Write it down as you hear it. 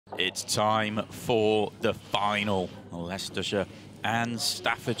It's time for the final. Leicestershire and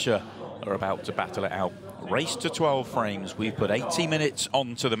Staffordshire are about to battle it out. Race to 12 frames. We've put 80 minutes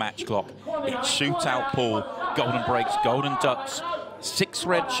onto the match clock. It's shootout pool, golden breaks, golden ducks, 6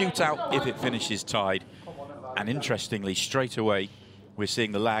 red shootout if it finishes tied. And interestingly, straight away, we're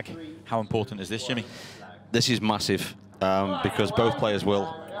seeing the lag. How important is this, Jimmy? This is massive because both players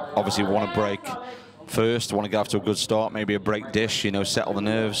will obviously want to break first, want to get off to a good start, maybe a break dish, you know, settle the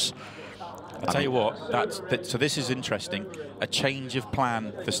nerves. I'll tell you what, so this is interesting. A change of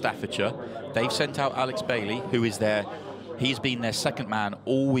plan for Staffordshire. They've sent out Alex Bailey, who is there. He's been their second man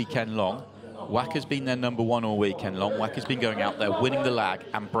all weekend long. Wacker's been their number 1 all weekend long. Wacker's been going out there, winning the lag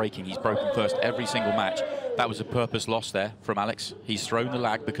and breaking. He's broken first every single match. That was a purpose loss there from Alex. He's thrown the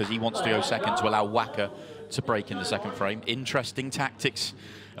lag because he wants to go second to allow Wacker to break in the second frame. Interesting tactics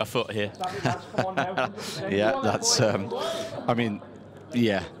afoot here. Yeah, that's, I mean,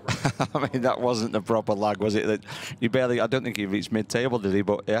 yeah. I mean, that wasn't the proper lag, was it? That you barely, I don't think he reached mid-table, did he?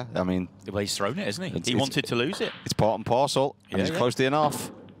 But yeah, I mean. Well, he's thrown it, isn't he? He wanted to lose it. It's part and parcel, and he's close to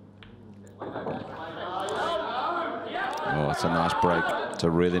enough. Oh, it's a nice break. It's a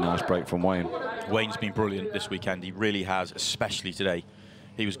really nice break from Wayne. Wayne's been brilliant this weekend. He really has, especially today.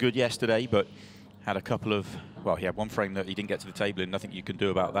 He was good yesterday, but had a couple of, well, he had one frame that he didn't get to the table and nothing you can do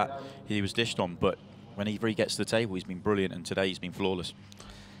about that. He was dished on, but whenever he gets to the table, he's been brilliant, and today he's been flawless.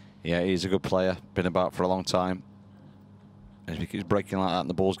 Yeah, he's a good player, been about for a long time. And if he keeps breaking like that and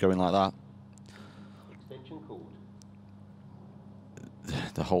the ball's going like that,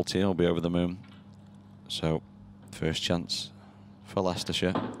 the whole team will be over the moon. So, first chance for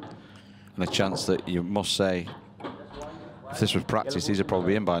Leicestershire. And a chance that you must say, if this was practice, these would probably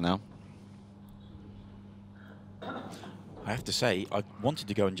be in by now. I have to say, I wanted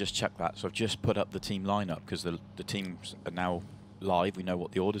to go and just check that, so I've just put up the team lineup because the teams are now live. We know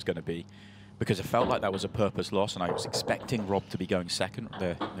what the order's going to be, because it felt like that was a purpose loss, and I was expecting Rob to be going second.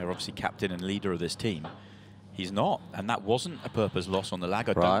 They're obviously captain and leader of this team. He's not, and that wasn't a purpose loss on the lag,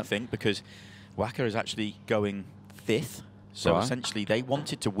 I don't think, because Wacker is actually going 5th. So essentially, they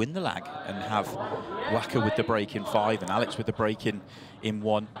wanted to win the lag and have Wacker with the break in 5 and Alex with the break in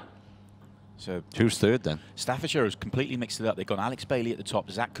 1. So who's third then? Staffordshire has completely mixed it up. They've gone Alex Bailey at the top,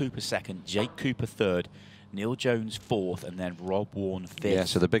 Zach Cooper 2nd, Jake Cooper 3rd, Neil Jones 4th, and then Rob Warren 5th. Yeah,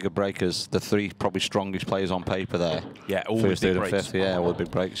 so the bigger breakers, the 3 probably strongest players on paper there. Yeah, all first, the big third, breaks. and 5th. Yeah, all the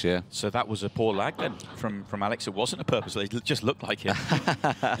big breaks. Yeah. So that was a poor lag then from Alex. It wasn't a purpose. It just looked like it.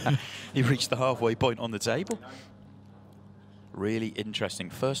 He reached the halfway point on the table. Really interesting.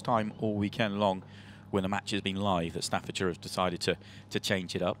 First time all weekend long when the match has been live that Staffordshire have decided to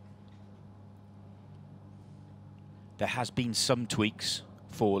change it up. There has been some tweaks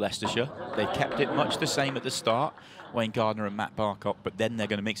for Leicestershire. They kept it much the same at the start, Wayne Gardner and Matt Barcock, but then they're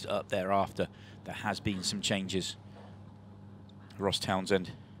going to mix it up thereafter. There has been some changes. Reece Townsend's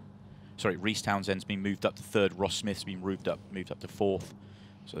been moved up to 3rd. Ross Smith's been moved up to 4th.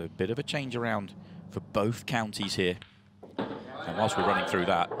 So a bit of a change around for both counties here. And whilst we're running through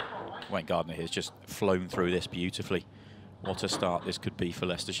that, Wayne Gardner here has just flown through this beautifully. What a start this could be for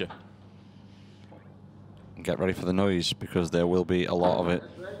Leicestershire. Get ready for the noise, because there will be a lot of it.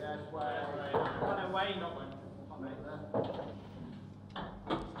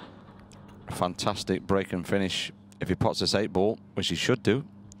 Fantastic break and finish if he pots this 8-ball, which he should do.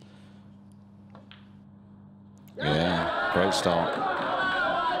 Yeah, great start.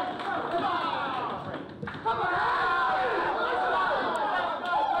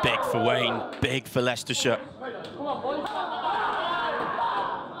 Big for Wayne, big for Leicestershire.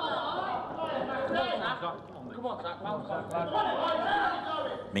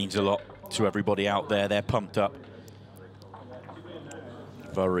 Means a lot to everybody out there. They're pumped up.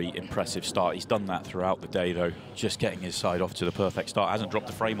 Very impressive start. He's done that throughout the day, though. Just getting his side off to the perfect start. Hasn't dropped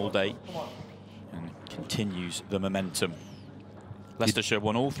the frame all day and continues the momentum. Leicestershire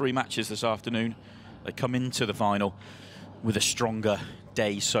won all 3 matches this afternoon. They come into the final with a stronger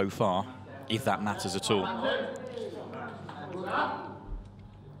day so far, if that matters at all.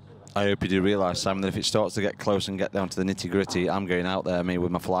 I hope you do realise, Simon, that if it starts to get close and get down to the nitty-gritty, I'm going out there, me,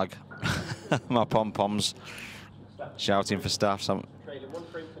 with my flag, my pom-poms, shouting for staff. So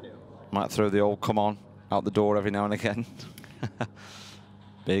might throw the old "come on" out the door every now and again.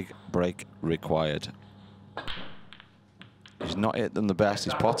 Big break required. He's not hit them the best.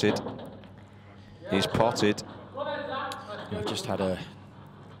 He's potted. He's potted. I just had a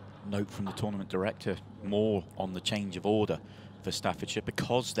note from the tournament director, more on the change of order for Staffordshire,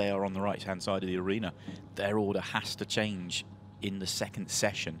 because they are on the right-hand side of the arena. Their order has to change in the 2nd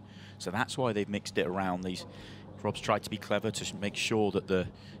session, so that's why they've mixed it around. These Rob's tried to be clever to make sure that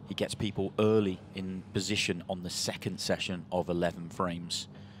he gets people early in position on the second session of 11 frames.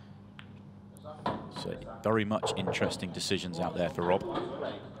 So very much interesting decisions out there for Rob.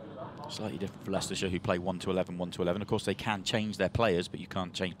 Slightly different for Leicestershire, who play 1 to 11, 1 to 11. Of course, they can change their players, but you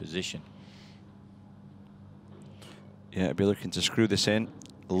can't change position. Yeah, I'd be looking to screw this in.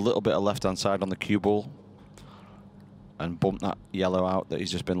 A little bit of left-hand side on the cue ball. And bump that yellow out that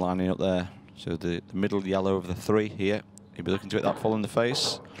he's just been lining up there. So the middle yellow of the 3 here. He'll be looking to hit that full in the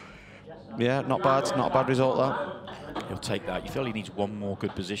face. Yeah, not bad. Not a bad result, that. He'll take that. You feel he needs one more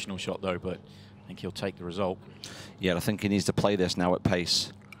good positional shot, though, but I think he'll take the result. Yeah, I think he needs to play this now at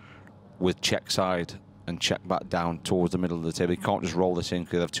pace with check side and check back down towards the middle of the table. He can't just roll this in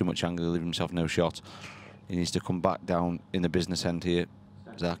because he'll have too much angle, he'll leave himself no shot. He needs to come back down in the business end here,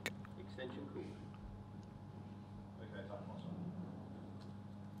 Zach.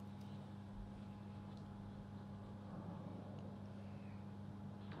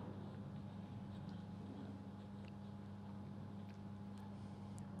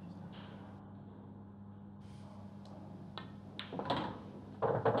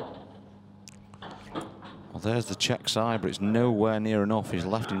 Well, there's the check side, but it's nowhere near enough. He's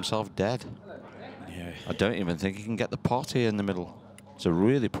left himself dead. Yeah. I don't even think he can get the pot here in the middle. It's a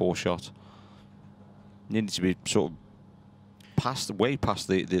really poor shot. Needed to be sort of way past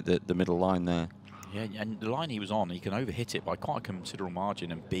the middle line there. Yeah, and the line he was on, he can overhit it by quite a considerable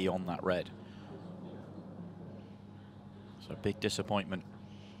margin and be on that red. So big disappointment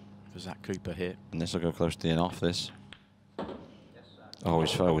for Zach Cooper here. And this will go close to the in off this. Oh,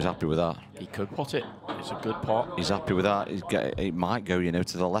 he's happy with that. He could pot it. It's a good pot. He's happy with that. It might go, you know,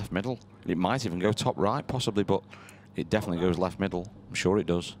 to the left middle. It might even go top right, possibly, but it definitely goes left middle. I'm sure it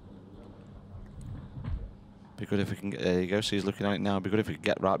does. Be good if we can get, there you go, so he's looking at it now. Be good if we could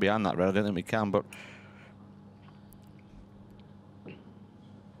get right behind that red. I don't think we can, but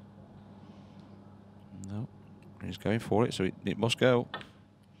no, he's going for it, so it must go.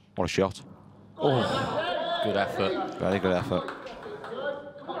 What a shot. Oh, good effort. Very good effort.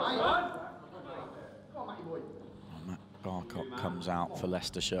 Matt Barcott comes out for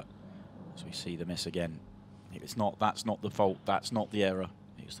Leicestershire as we see the miss again. It's not, that's not the fault, that's not the error.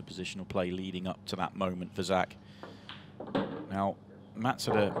 It's the positional play leading up to that moment for Zach. Now, Matt's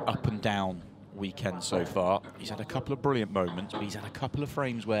had an up and down weekend so far. He's had a couple of brilliant moments, but he's had a couple of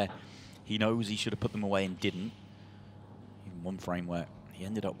frames where he knows he should have put them away and didn't. Even one frame where he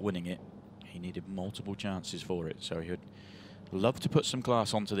ended up winning it. He needed multiple chances for it, so he would love to put some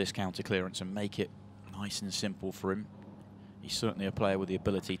class onto this counter clearance and make it nice and simple for him. He's certainly a player with the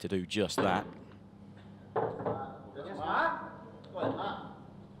ability to do just that.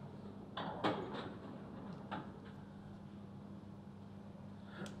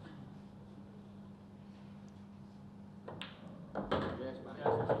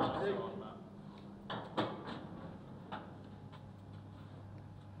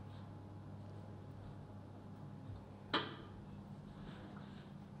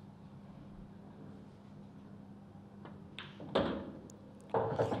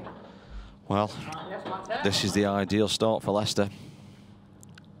 Well, this is the ideal start for Leicester.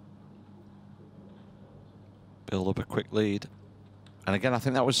 Build up a quick lead. And again, I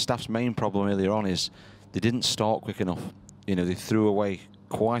think that was Staff's main problem earlier on, is they didn't start quick enough. You know, they threw away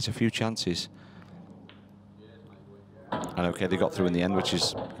quite a few chances. And okay, they got through in the end, which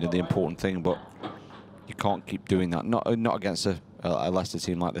is, you know, the important thing, but you can't keep doing that. Not against a Leicester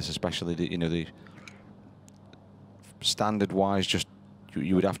team like this, especially, you know, the standard-wise, just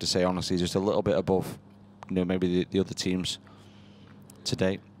you would have to say, honestly, just a little bit above, you know, maybe the other teams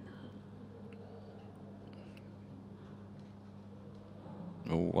today.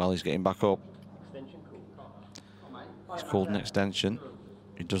 Oh, well, he's getting back up. He's called an extension.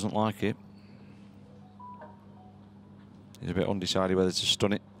 He doesn't like it. He's a bit undecided whether to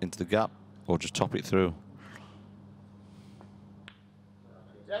stun it into the gap or just top it through.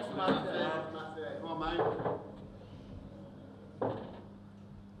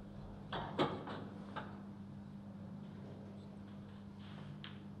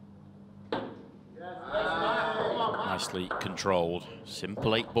 Nicely controlled.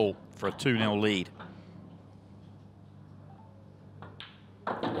 Simple 8-ball for a 2-0 lead.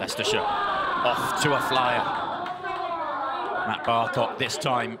 Leicestershire off to a flyer. Matt Barcott this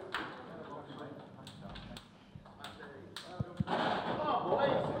time.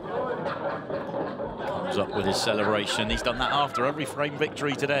 Comes up with his celebration. He's done that after every frame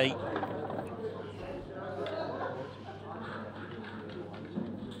victory today.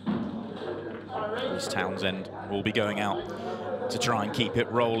 Townsend will be going out to try and keep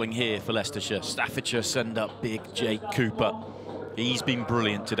it rolling here for Leicestershire. Staffordshire send up big Jake Cooper. He's been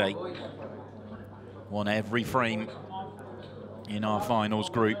brilliant today. Won every frame in our finals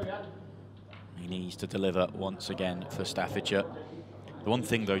group. He needs to deliver once again for Staffordshire. The one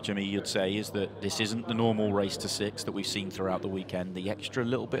thing, though, Jimmy, you'd say is that this isn't the normal race to 6 that we've seen throughout the weekend. The extra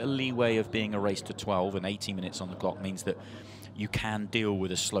little bit of leeway of being a race to 12 and 80 minutes on the clock means that you can deal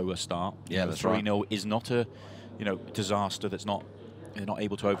with a slower start. Yeah, that's right. 3-0 is not a disaster that's they're not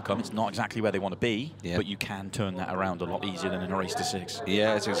able to overcome. It's not exactly where they want to be, but you can turn that around a lot easier than in a race to 6.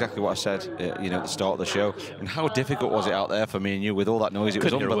 Yeah, it's exactly what I said, at the start of the show. And how difficult was it out there for me and you with all that noise? It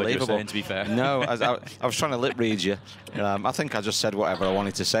was unbelievable. Saying, to be fair. No, I was trying to lip read you. I think I just said whatever I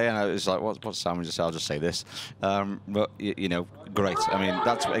wanted to say, and I was like, what's Simon just said? I'll just say this. But great. I mean,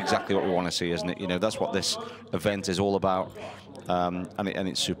 that's exactly what we want to see, isn't it? That's what this event is all about, and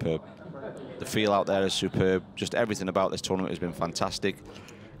it's superb. The feel out there is superb. Just everything about this tournament has been fantastic.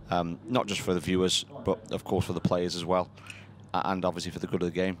 Not just for the viewers, but of course for the players as well, and obviously for the good of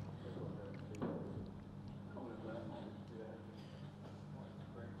the game.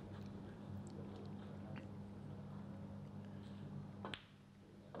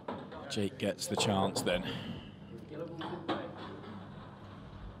 Jake gets the chance then.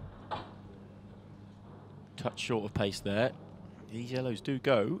 Touch short of pace there. These yellows do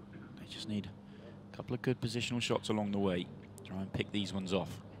go. They just need a couple of good positional shots along the way. Try and pick these ones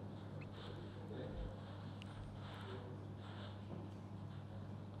off.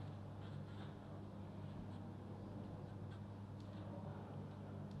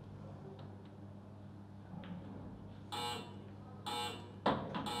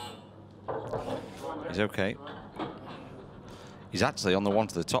 He's okay. He's actually on the one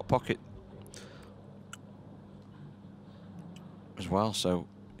to the top pocket as well, so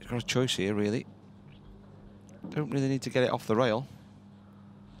he's got a choice here, really. Don't really need to get it off the rail.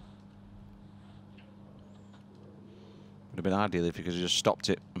 Would have been ideal if he could have just stopped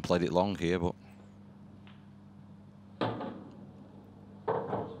it and played it long here, but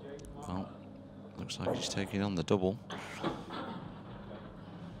well, looks like he's taking on the double.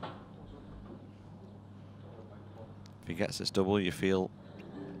 If he gets this double, you feel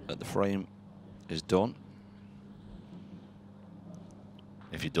that the frame is done.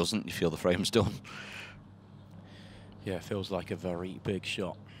 If he doesn't, you feel the frame's done. Yeah, it feels like a very big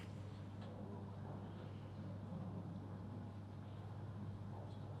shot.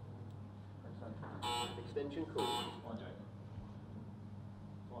 Extension call.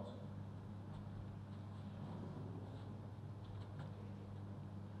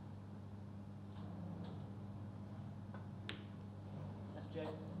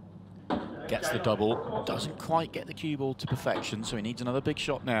 Gets the double, doesn't quite get the cue ball to perfection, so he needs another big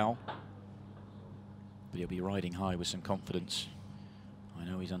shot now. But he'll be riding high with some confidence. I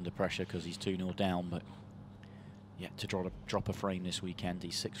know he's under pressure because he's 2-0 down, but yet to drop a frame this weekend.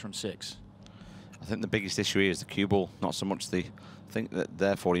 He's 6 from 6. I think the biggest issue here is the cue ball, not so much the. I think that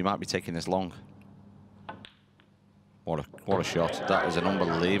therefore he might be taking this long. What a shot! That is an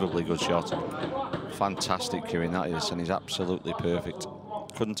unbelievably good shot. Fantastic cueing that is, and he's absolutely perfect.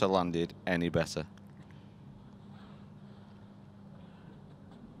 Couldn't have landed any better.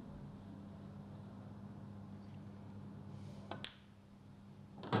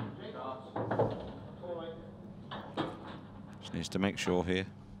 Just needs to make sure here.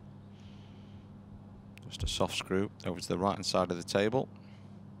 Just a soft screw over to the right hand side of the table.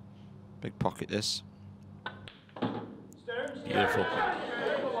 Big pocket this. Beautiful.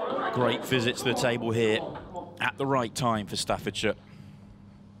 Great visit to the table here at the right time for Staffordshire.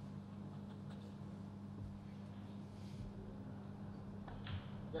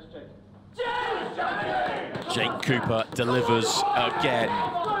 Jake Cooper delivers again.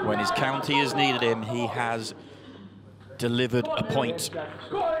 When his county has needed him, he has delivered a point.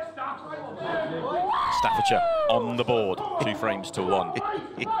 Staffordshire on the board, 2 frames to 1.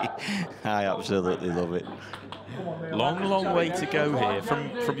 I absolutely love it. Long, long way to go here.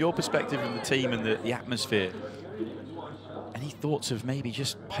 From your perspective and the team and the atmosphere, any thoughts of maybe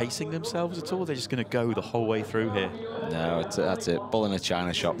just pacing themselves at all? They're just going to go the whole way through here. No, that's it. Bull in a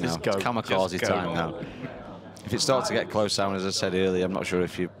china shop now. Just go, it's kamikaze just go. time now. If it starts to get close, Simon, as I said earlier, I'm not sure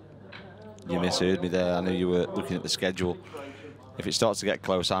if you misheard me there. I know you were looking at the schedule. If it starts to get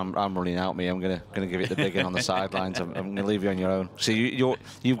close, I'm running out. I'm gonna give it the big one on the sidelines. I'm gonna leave you on your own. See,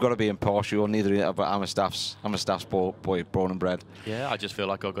 you've got to be impartial. Neither, but I'm a Staff's boy, born and bred. Yeah, I just feel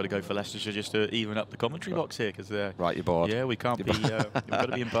like I've got to go for Leicestershire just to even up the commentary box here, because right, you're bored. Yeah, we can't be. We've got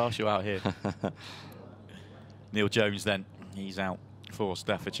to be impartial out here. Neil Jones, then he's out for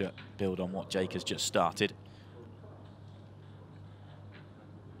Staffordshire. Build on what Jake has just started.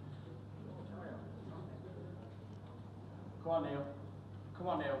 on, Neil. Come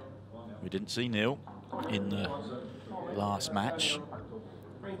on, Neil. We didn't see Neil in the last match,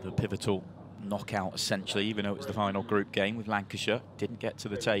 the pivotal knockout essentially, even though it was the final group game with Lancashire. Didn't get to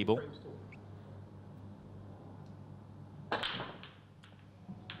the table.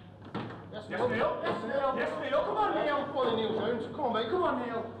 Yes, Neil. Yes, Neil. Yes, Neil. Come on, Neil. Come on, Neil Jones. Come on, mate. Come on,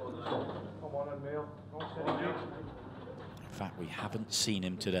 Neil. Come on, Neil. In fact, we haven't seen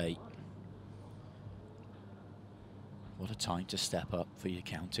him today. What a time to step up for your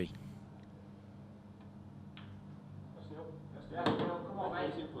county. Yes, Neil. Come on,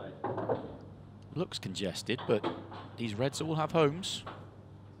 mate. Looks congested, but these Reds all have homes.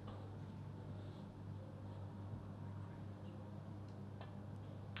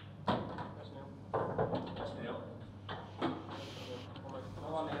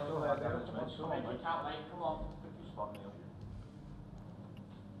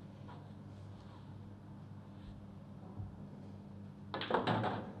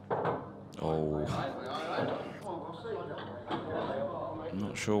 Oh. I'm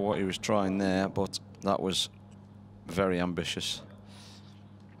not sure what he was trying there, but that was very ambitious.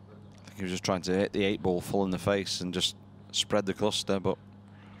 I think he was just trying to hit the 8-ball full in the face and just spread the cluster, but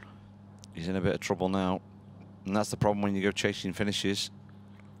he's in a bit of trouble now. And that's the problem when you go chasing finishes.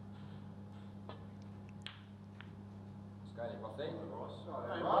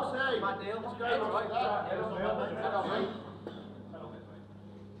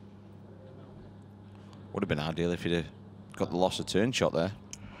 Would have been ideal if he'd got the loss of turn shot there.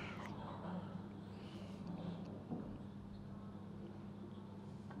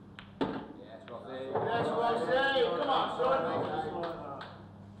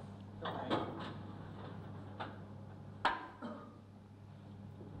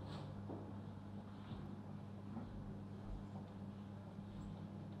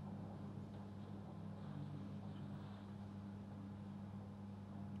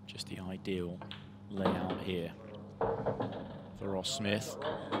 Just the ideal layout here for Ross Smith.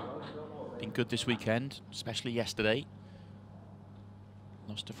 Been good this weekend, especially yesterday.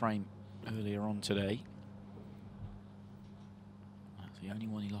 Lost a frame earlier on today. That's the only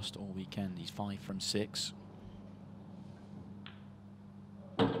one he lost all weekend. He's 5 from 6.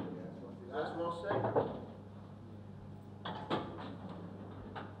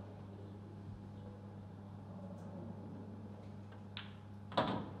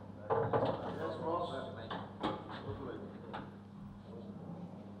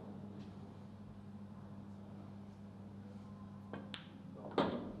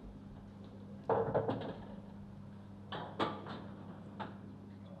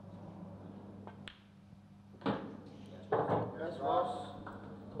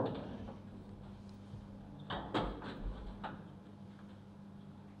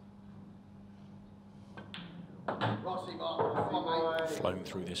 Flown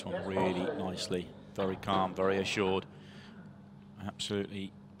through this one really nicely. Very calm, very assured.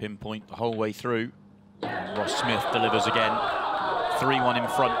 Absolutely pinpoint the whole way through. And Ross Smith delivers again. 3-1 in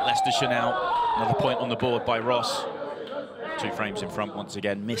front, Leicestershire now. Another point on the board by Ross. 2 frames in front once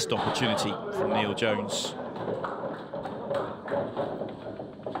again. Missed opportunity from Neil Jones.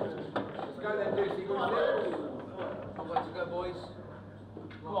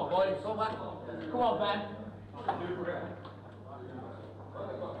 Come on, boys. Come on, Ben.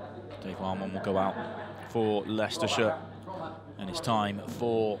 Dave Warman will go out for Leicestershire. And it's time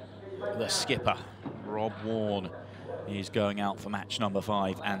for the skipper, Rob Warne. He's going out for match number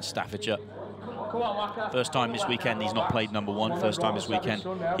 5 and Staffordshire. First time this weekend he's not played number 1. First time this weekend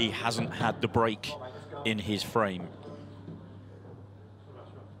he hasn't had the break in his frame.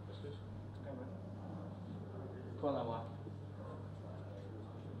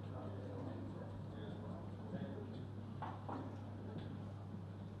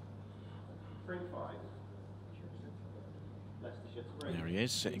 There he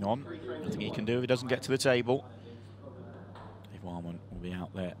is, sitting on. Nothing he can do if he doesn't get to the table. Dave Warman will be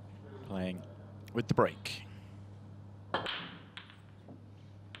out there playing with the break.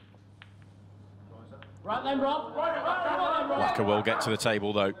 Right then, Rob. Wacker will get to the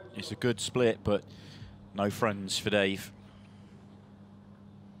table, though. It's a good split, but no friends for Dave.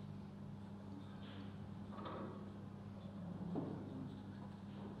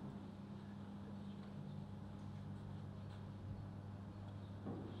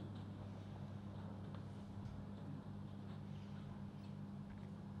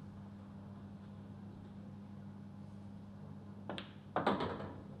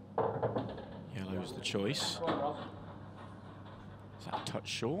 Yellow's the choice. Is that a touch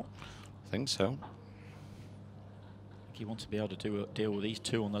short? I think so. I think he wants to be able to deal with these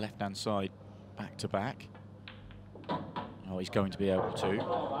 2 on the left-hand side back to back. Oh, he's going to be able to.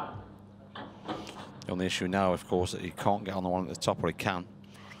 The only issue now, of course, that he can't get on the one at the top, or he can,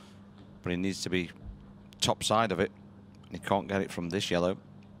 but he needs to be top side of it, and he can't get it from this yellow,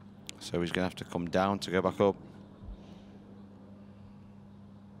 so he's going to have to come down to go back up.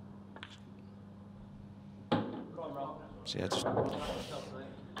 So yeah,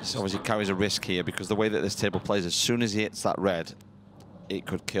 this obviously carries a risk here, because the way that this table plays, as soon as he hits that red, it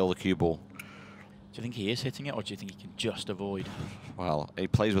could kill the cue ball. Do you think he is hitting it, or do you think he can just avoid? Well, he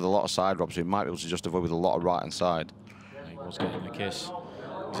plays with a lot of side robs, so he might be able to just avoid with a lot of right-hand side. He was getting the kiss,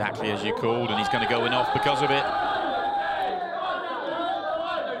 exactly as you called, and he's going to go in off because of it.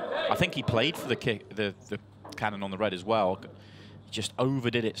 I think he played for the kick, the cannon on the red as well. He just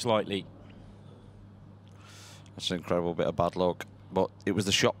overdid it slightly. That's an incredible bit of bad luck. But it was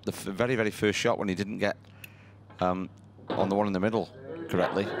the shot, the very, very first shot, when he didn't get on the one in the middle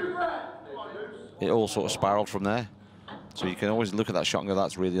correctly. It all sort of spiraled from there. So you can always look at that shot and go,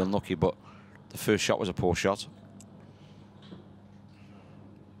 that's really unlucky, but the first shot was a poor shot.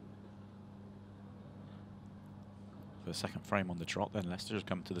 For the second frame on the trot, then Leicester has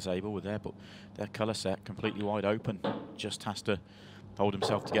come to the table with their colour set completely wide open. Just has to hold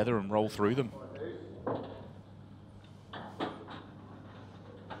himself together and roll through them.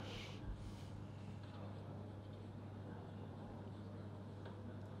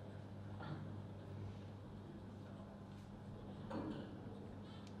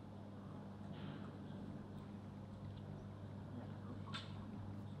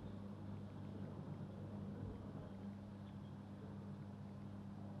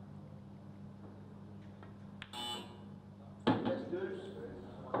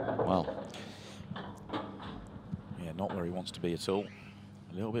 Well, yeah, not where he wants to be at all.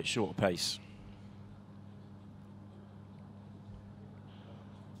 A little bit short of pace.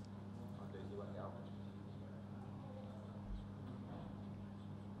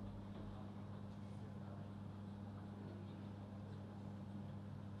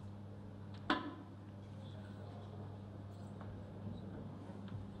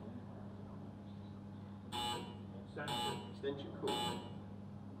 Extension cool.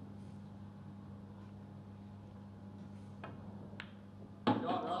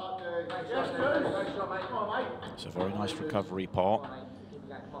 It's a very nice recovery part.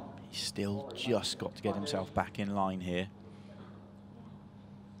 He's still just got to get himself back in line here.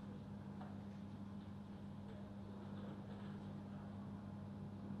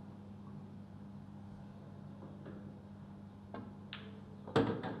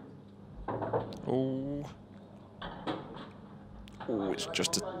 oh, it's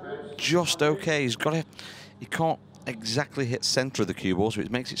just okay. He's got to. He can't exactly hit centre of the cue ball, so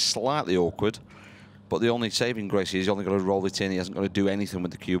it makes it slightly awkward. But the only saving grace is he's only got to roll it in. He hasn't got to do anything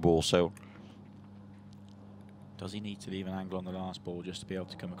with the cue ball. So, does he need to leave an angle on the last ball just to be able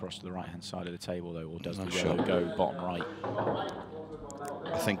to come across to the right-hand side of the table, though, or does the yellow go bottom right?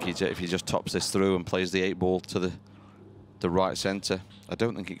 I think if he just tops this through and plays the 8 ball to the right centre, I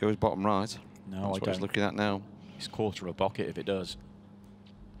don't think it goes bottom right. No, That's I what don't. he's looking at now. It's quarter of a pocket if it does.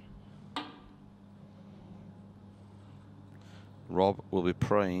 Rob will be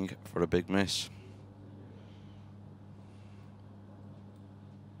praying for a big miss.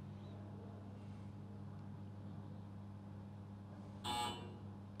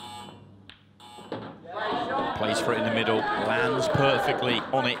 Plays for it in the middle, lands perfectly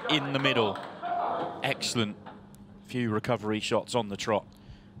on it in the middle. Excellent few recovery shots on the trot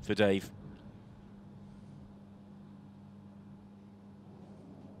for Dave.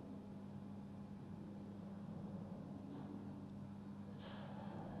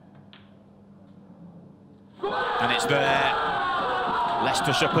 And it's there.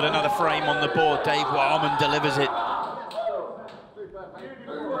 Leicestershire put another frame on the board. Dave Warman delivers it.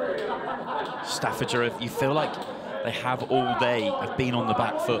 Staffordshire, you feel like they have all day, have been on the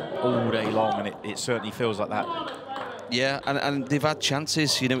back foot all day long, and it certainly feels like that. Yeah, and they've had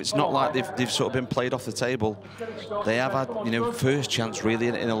chances. You know, it's not like they've sort of been played off the table. They have had, you know, first chance really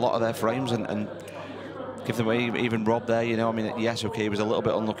in a lot of their frames, and give them away. Even Rob there, you know, I mean, yes, okay, he was a little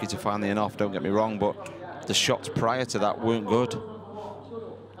bit unlucky to find the in-off, don't get me wrong, but the shots prior to that weren't good.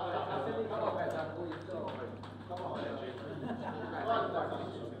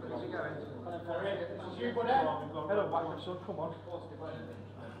 Come on.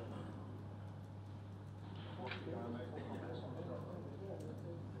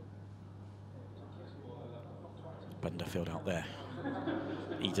 Bunderfield out there.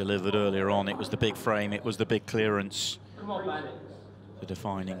 He delivered earlier on. It was the big frame. It was the big clearance. The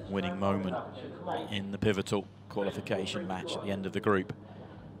defining winning moment in the pivotal qualification match at the end of the group.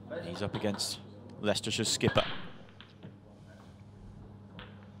 He's up against Leicestershire's skipper.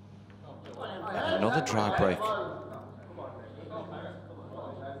 Another dry break.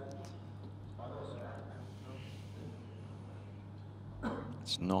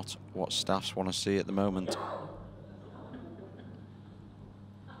 It's not what staffs want to see at the moment.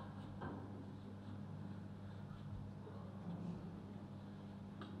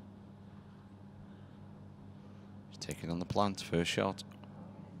 He's taking on the plant, first shot.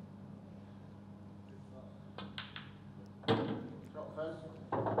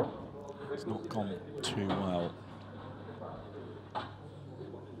 It's not gone too well.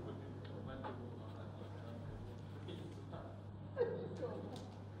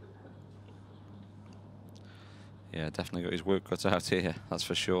 Yeah, definitely got his work cut out here, that's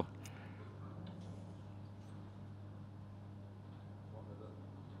for sure.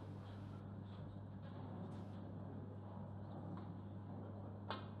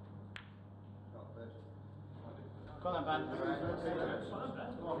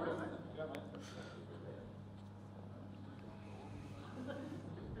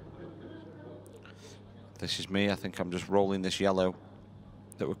 This is me. I think I'm just rolling this yellow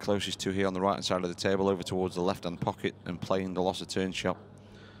that we're closest to here on the right hand side of the table over towards the left hand pocket and playing the loss of turn shot.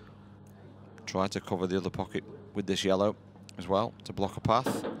 Try to cover the other pocket with this yellow as well to block a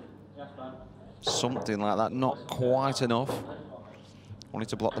path. Something like that, not quite enough. Wanted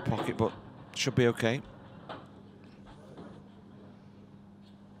to block the pocket, but should be okay.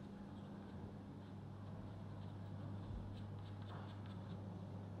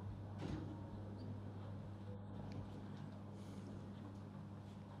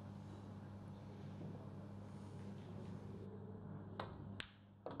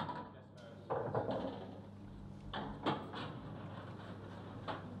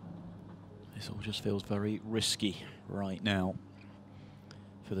 This all just feels very risky right now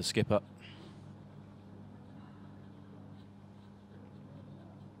for the skipper.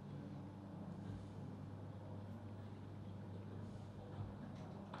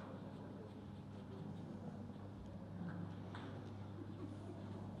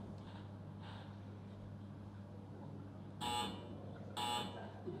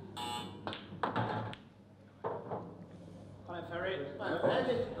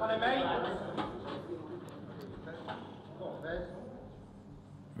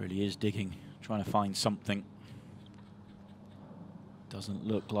 Really is digging, trying to find something. Doesn't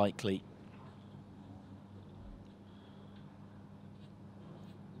look likely.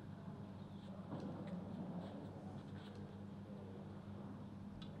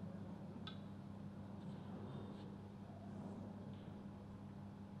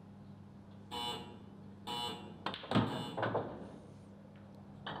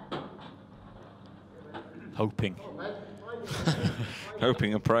 Hoping.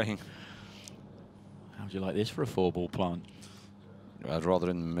 Hoping and praying. How would you like this for a 4-ball plant? I'd rather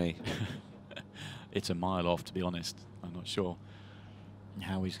him than me. It's a mile off, to be honest. I'm not sure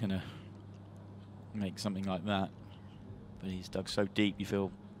how he's going to make something like that. But he's dug so deep, you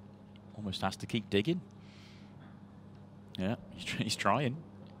feel almost has to keep digging. Yeah, he's trying.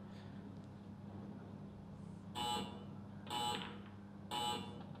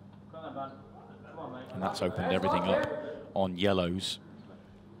 And that's opened everything up on yellows.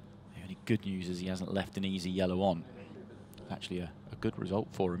 The only good news is he hasn't left an easy yellow on. It's actually a good result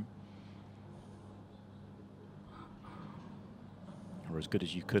for him. Or as good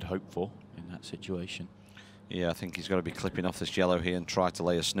as you could hope for in that situation. Yeah, I think he's got to be clipping off this yellow here and try to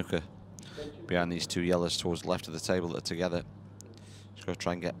lay a snooker behind these two yellows towards the left of the table that are together. He's got to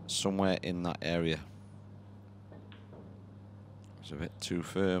try and get somewhere in that area. It's a bit too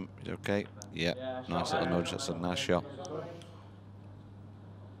firm. He's okay. Yeah, nice little nudge. That's a nice shot.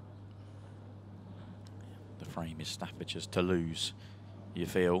 The frame is Staffordshire's to lose, you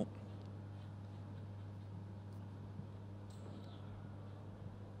feel.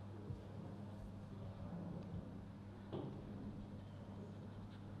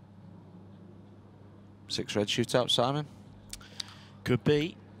 Six red shootout, Simon? Could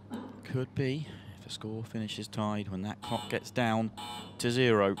be. Could be. If the score finishes tied, when that clock gets down to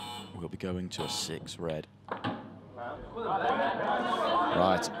 0, we'll be going to a 6 red.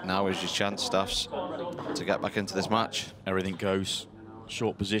 Right, now is your chance, Staffs, to get back into this match. Everything goes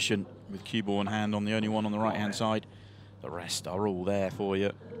short position with cue ball in hand on the only one on the right-hand side. The rest are all there for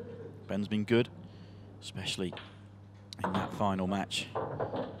you. Ben's been good, especially in that final match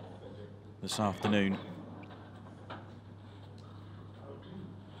this afternoon.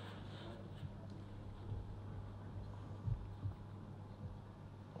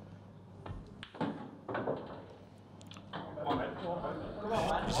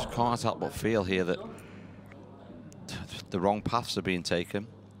 You just can't help but feel here that the wrong paths are being taken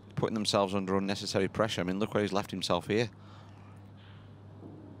putting themselves under unnecessary pressure. I mean, look where he's left himself here.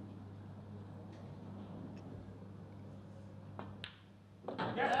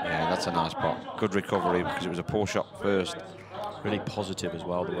 Yeah, that's a nice pot. Good recovery because it was a poor shot first. Really positive as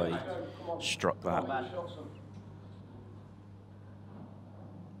well, the way he struck that.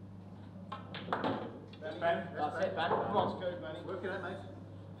 That's it, Ben. Come on, good, Manny. Work it out, mate.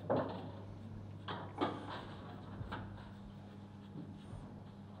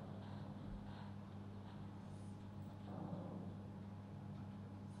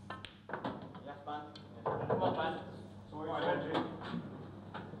 Yes, Ben. Come on, Ben. Sorry, Benji.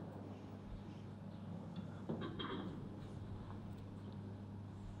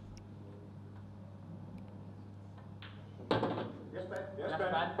 Yes, Ben. Yes,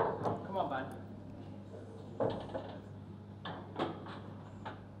 Ben. Come on, Ben.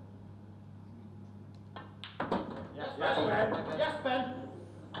 Yes, Ben. Yes, Ben.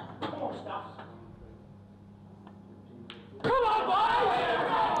 Come on, Staff. Come on, boys!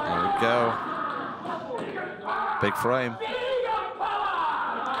 There we go. Big frame.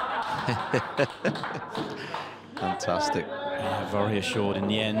 Fantastic. Yeah, very assured in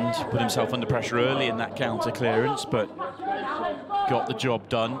the end. Put himself under pressure early in that counter clearance, but got the job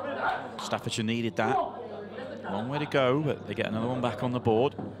done. Staffordshire needed that. Long way to go, but they get another one back on the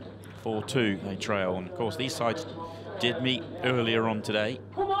board. 4-2 they trail. And of course, these sides did meet earlier on today.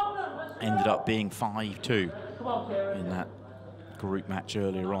 Ended up being 5-2 in that group match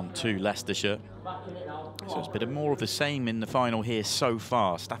earlier on to Leicestershire. So it's a bit more of the same in the final here so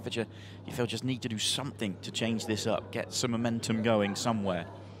far. Staffordshire, you feel, just need to do something to change this up, get some momentum going somewhere.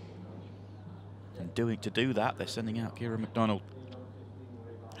 And to do that, they're sending out Kieran McDonald.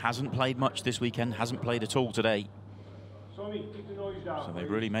 Hasn't played much this weekend, hasn't played at all today. So they've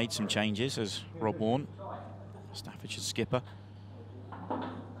really made some changes, as Rob Warne, Staffordshire skipper.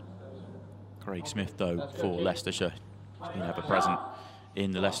 Craig Smith, though, for Leicestershire. He's going to have a present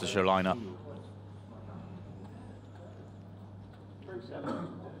in the Leicestershire lineup.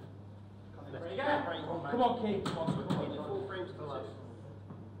 Come on, King.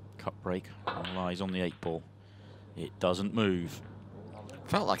 Cut break lies on the 8 ball. It doesn't move.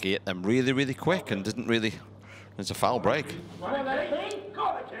 Felt like he hit them really, really quick and didn't really. It's a foul break.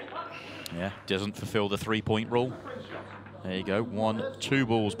 Yeah, doesn't fulfill the 3-point rule. There you go, 1-2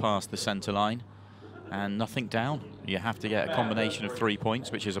 balls past the centre line and nothing down. You have to get a combination of 3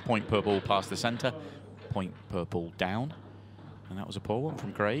 points, which is a point per ball past the centre, point per ball down. And that was a poor one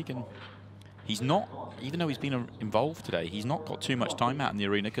from Craig. And he's not, even though he's been involved today, he's not got too much time out in the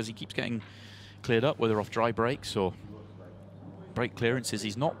arena because he keeps getting cleared up, whether off dry breaks or break clearances.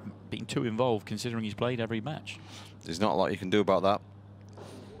 He's not being too involved considering he's played every match. There's not a lot you can do about that.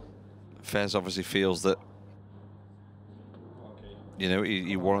 Fairs obviously feels that, you know,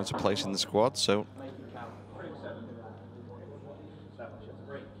 he warrants a place in the squad, so.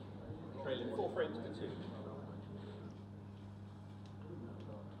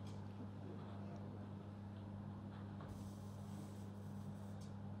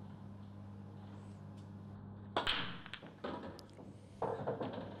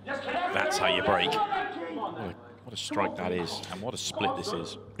 That's how you break. What a strike that is, and what a split this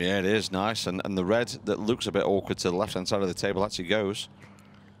is. Yeah, it is nice, and the red that looks a bit awkward to the left-hand side of the table actually goes.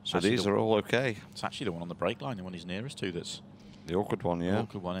 So actually these are all okay. It's actually the one on the break line, the one he's nearest to, that's the awkward one, yeah. The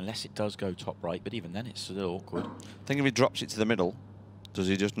awkward one, unless it does go top right, but even then it's still awkward. I think if he drops it to the middle, does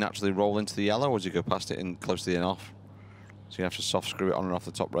he just naturally roll into the yellow, or does he go past it in close to the in-off? So you have to soft screw it on and off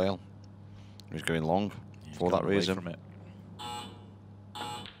the top rail. He's going long for that reason. From it.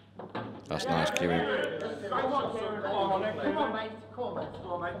 That's nice, Kieran. Come on, mate. Come on, mate. Come on,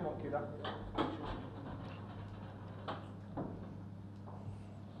 mate. Come on, Kieran.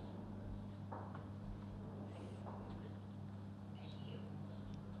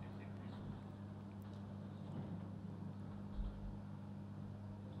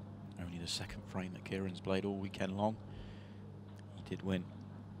 Only the second frame that Kieran's played all weekend long. He did win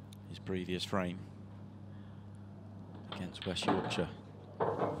his previous frame against West Yorkshire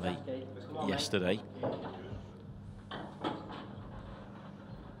late yesterday.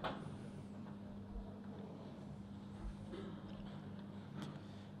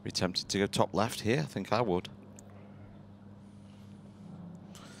 Be tempted to go top left here? I think I would.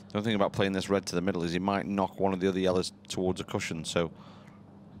 The only thing about playing this red to the middle is he might knock one of the other yellows towards a cushion, so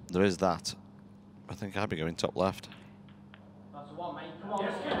there is that. I think I'd be going top left. That's the one, mate. Come on.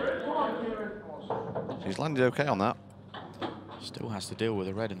 Yes, Kieran. Come on, Kieran. So he's landed okay on that. Still has to deal with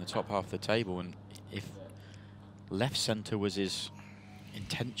a red in the top half of the table, and if left centre was his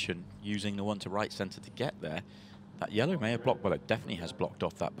intention, using the one to right centre to get there, That yellow may have blocked, well, it definitely has blocked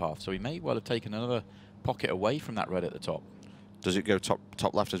off that path, so he may well have taken another pocket away from that red at the top. Does it go top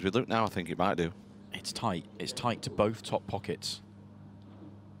left as we look now? I think it might do. It's tight. It's tight to both top pockets.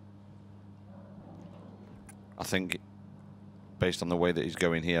 I think, based on the way that he's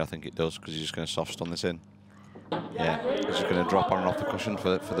going here, I think it does, because he's just going to soft stun this in. Yeah, he's just going to drop on and off the cushion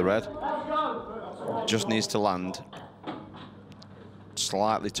for the red. Just needs to land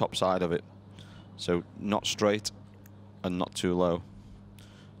slightly top side of it, so not straight and not too low.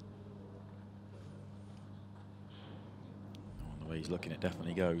 Oh, the way he's looking, it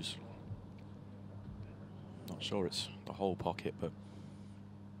definitely goes. Not sure it's the whole pocket, but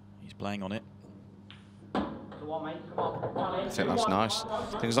he's playing on it. I think that's nice. I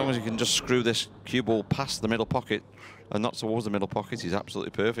think as long as you can just screw this cue ball past the middle pocket and not towards the middle pocket, he's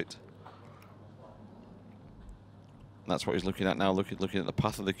absolutely perfect. That's what he's looking at now, looking at the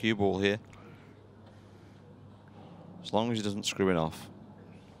path of the cue ball here. As long as he doesn't screw it off.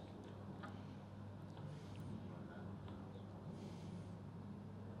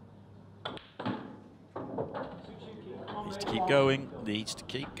 Needs to keep going, needs to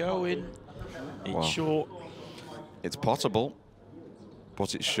keep going. It's Wow. short. It's potable,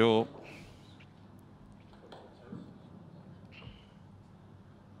 but it's short.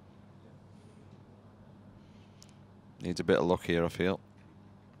 Needs a bit of luck here, I feel.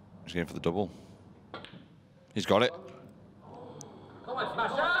 He's going for the double. He's got it.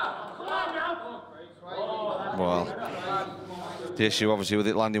 Well, the issue obviously with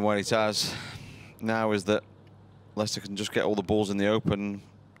it landing where it has now is that Leicester can just get all the balls in the open,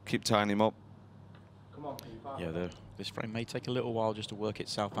 keep tying him up. Yeah, this frame may take a little while just to work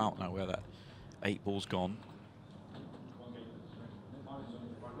itself out now where that 8 ball's gone.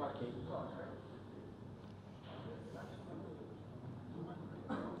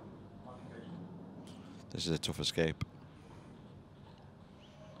 This is a tough escape.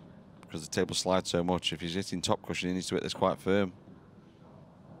 Because the table slides so much, if he's hitting top cushion, he needs to hit this quite firm.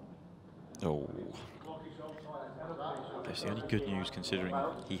 Oh. Guess the only good news, considering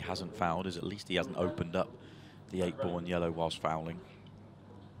he hasn't fouled, is at least he hasn't opened up the 8 ball in yellow whilst fouling.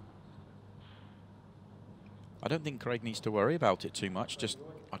 I don't think Craig needs to worry about it too much. Just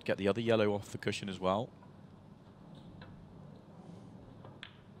I'd get the other yellow off the cushion as well.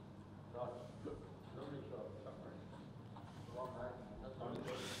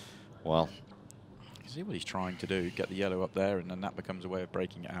 Well, You can see what he's trying to do, get the yellow up there, and then that becomes a way of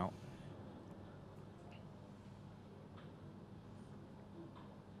breaking it out.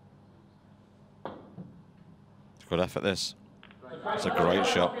 good effort this. It's a great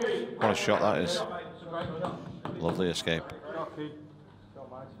shot. What a shot that is. Lovely escape.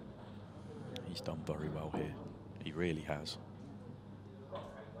 He's done very well here. He really has.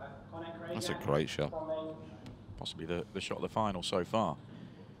 That's a great shot. Possibly the shot of the final so far.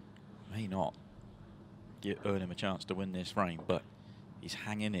 May not earn him a chance to win this frame, but he's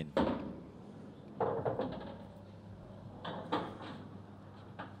hanging in.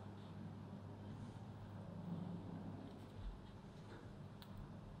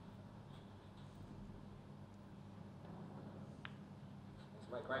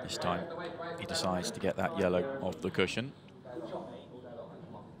 This time he decides to get that yellow off the cushion.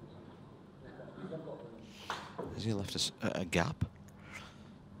 Has he left a gap?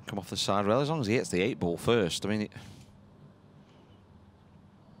 Come off the side rail, as long as he hits the 8 ball first. I mean,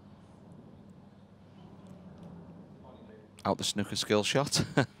 out the snooker skill shot.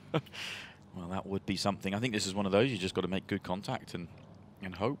 Well, that would be something. I think this is one of those you just got to make good contact and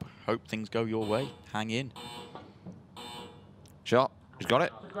hope things go your way. Hang in. Shot. He's got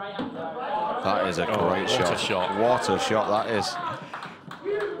it. That is a great shot. What a shot. What a shot that is.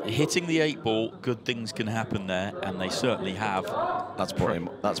 Hitting the 8 ball, good things can happen there, and they certainly have. That's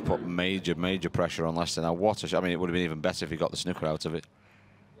put major pressure on Leicester. Now, what a shot. I mean, it would have been even better if he got the snooker out of it.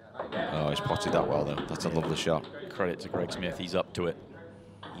 Oh, he's potted that well, though. That's a lovely shot. Credit to Greg Smith. He's up to it.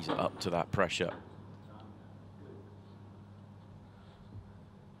 He's up to that pressure.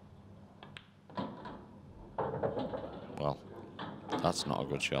 Well, that's not a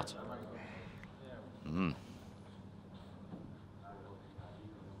good shot.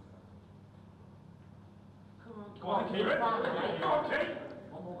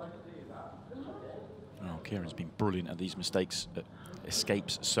 Oh, Kieran's been brilliant at these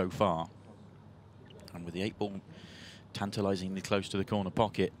escapes so far. And with the 8 ball tantalisingly close to the corner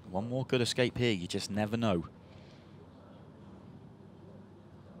pocket, one more good escape here, you just never know.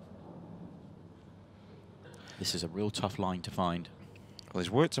 This is a real tough line to find. Well,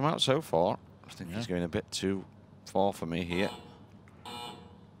 he's worked him out so far. I think he's going a bit too far for me here.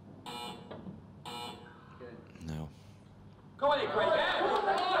 No.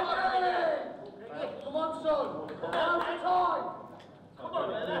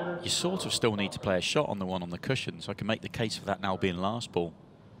 you sort of still need to play a shot on the one on the cushion, so I can make the case for that now being last ball,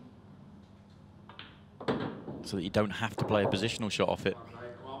 so that you don't have to play a positional shot off it.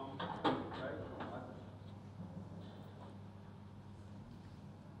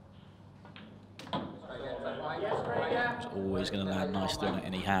 He's always going to land nicely on it,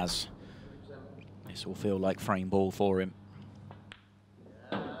 and he has. This will feel like frame ball for him.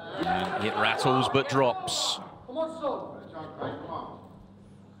 And it rattles but drops. Come on, son.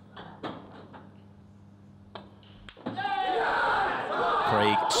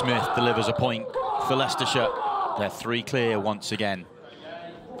 Craig Smith delivers a point for Leicestershire. They're 3 clear once again.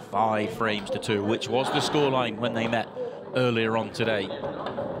 5 frames to 2, which was the scoreline when they met earlier on today.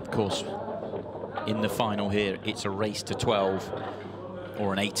 Of course, in the final here, it's a race to 12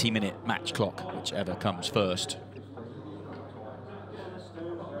 or an 80-minute match clock, whichever comes first.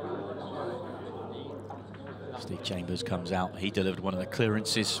 Steve Chambers comes out. He delivered one of the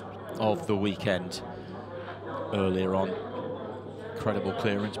clearances of the weekend earlier on. Incredible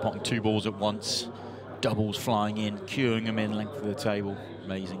clearance, potting 2 balls at once. Doubles flying in, queuing them in length of the table.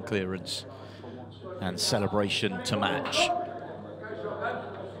 Amazing clearance and celebration to match.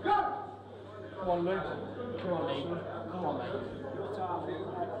 Come on, Luke. Come on, Luke. Come on, mate.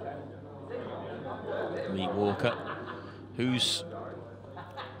 Lee Walker, who's,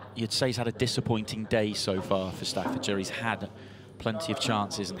 you'd say, he's had a disappointing day so far for Staffordshire. He's had plenty of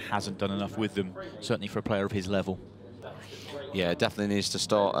chances and hasn't done enough with them, certainly for a player of his level. Yeah, definitely needs to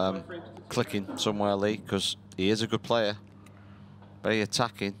start clicking somewhere, Lee, because he is a good player, very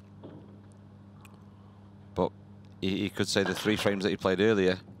attacking. But he could say the 3 frames that he played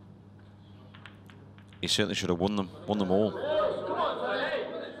earlier, he certainly should have won them all.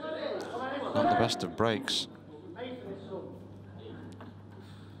 Not the best of breaks.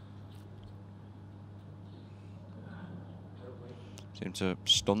 Seemed to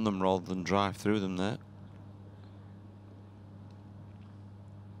stun them rather than drive through them there.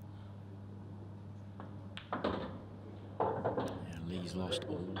 Yeah, Lee's lost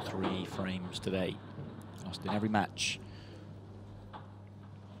all 3 frames today. Lost in every match. At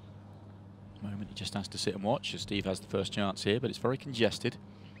the moment he just has to sit and watch as Steve has the first chance here, but it's very congested.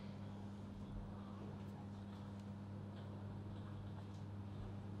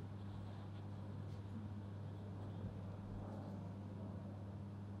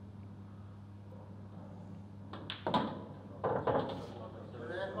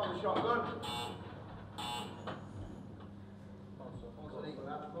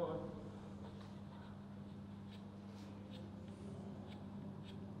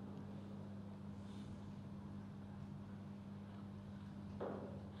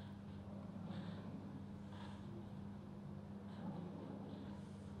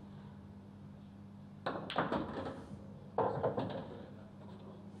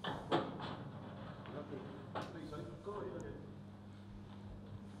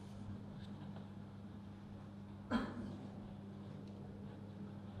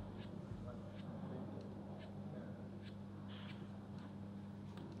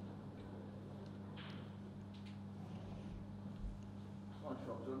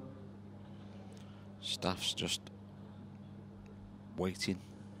 Staff's just waiting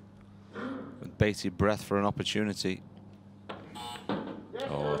with bated breath for an opportunity.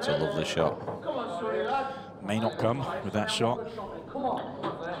 Oh, it's a lovely shot. May not come with that shot.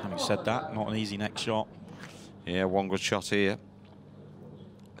 Having said that, not an easy next shot. Yeah, one good shot here.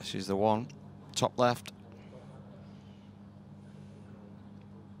 This is the one, top left.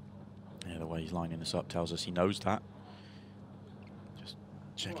 Yeah, the way he's lining this up tells us he knows that. Just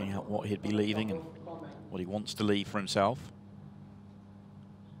checking out what he'd be leaving and what he wants to leave for himself.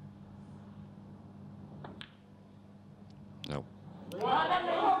 No.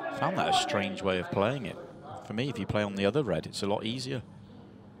 Found that a strange way of playing it. For me, if you play on the other red, it's a lot easier.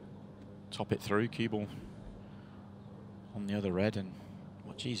 Top it through, cue ball on the other red, and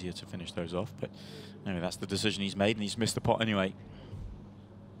much easier to finish those off. But anyway, that's the decision he's made, and he's missed the pot anyway.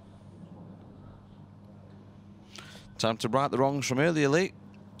 Time to right the wrongs from earlier, Lee.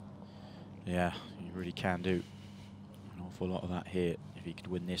 Yeah, you really can do an awful lot of that here if he could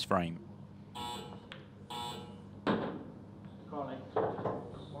win this frame.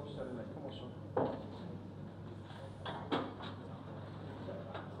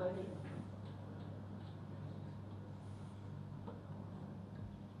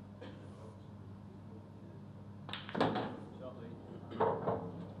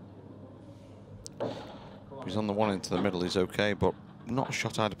 He's on the one into the middle, he's okay, but not a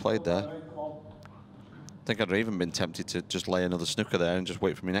shot I'd have played there. I think I'd have even been tempted to just lay another snooker there and just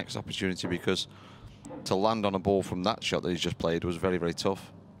wait for my next opportunity, because to land on a ball from that shot that he's just played was very, very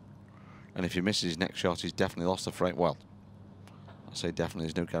tough. And if he misses his next shot, he's definitely lost the frame. Well, I say definitely,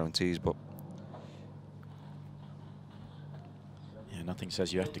 there's no guarantees, but yeah, nothing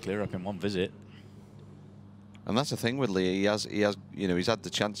says you have to clear up in one visit. and that's the thing with Lee. He has, you know, he's had the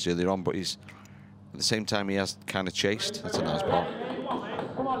chance earlier on, but he's at the same time he has kind of chased. That's a nice ball.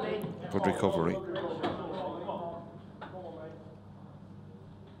 Good recovery.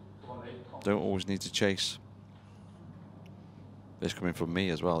 Don't always need to chase. This coming from me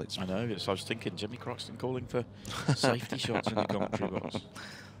as well. I know. I was thinking Jimmy Croxton calling for safety shots in the commentary box.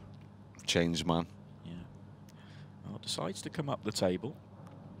 Changed man. Yeah. Well, decides to come up the table.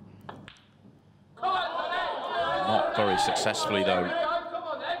 Not very successfully though.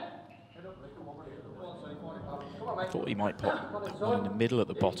 I thought he might put one in the middle at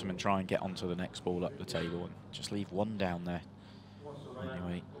the bottom and try and get onto the next ball up the table and just leave one down there.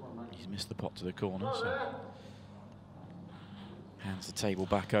 Anyway, he's missed the pot to the corner, so hands the table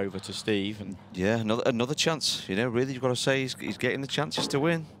back over to Steve. And yeah, another chance. You know, really, you've got to say he's getting the chances to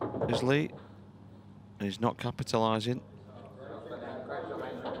win. Is Lee? And he's not capitalising.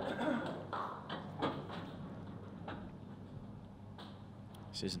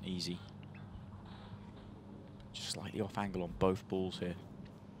 this isn't easy. Just slightly off angle on both balls here.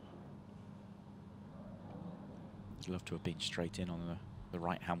 I'd love to have been straight in on the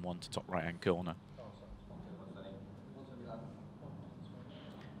right-hand one to top right-hand corner.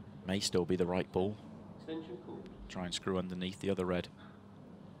 May still be the right ball. Try and screw underneath the other red.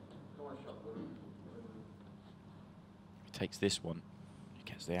 He takes this one. He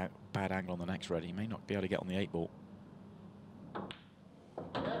gets the bad angle on the next red. He may not be able to get on the 8 ball.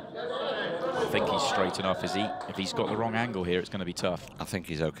 I think he's straight enough. If he's got the wrong angle here, it's going to be tough. I think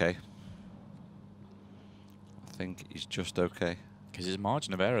he's okay. I think he's just okay. Because his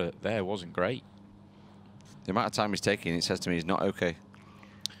margin of error there wasn't great. The amount of time he's taking, it says to me he's not okay.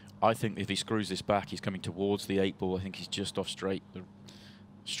 I think if he screws this back, he's coming towards the 8 ball. I think he's just off straight. The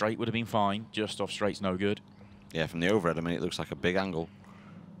straight would have been fine. Just off straight's no good. Yeah, from the overhead, I mean, it looks like a big angle.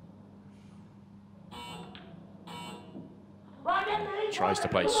 Tries to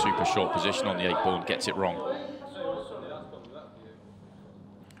play super short position on the 8 ball and gets it wrong.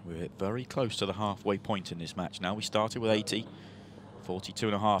 We're very close to the halfway point in this match now. We started with 80.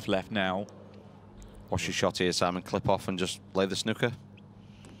 42.5 left now. What's your shot here, Simon? Clip off and just lay the snooker?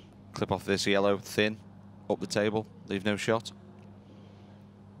 Clip off this yellow, thin, up the table, leave no shot?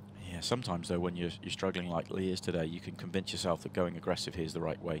 Yeah, sometimes though when you're struggling like Lee is today, you can convince yourself that going aggressive here is the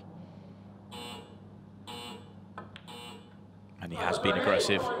right way. And he has been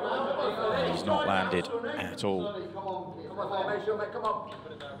aggressive, and he's not landed at all.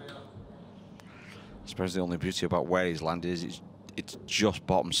 I suppose the only beauty about where he's landed is it's just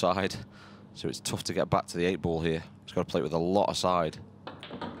bottom side, so it's tough to get back to the 8 ball here. He's got to play it with a lot of side.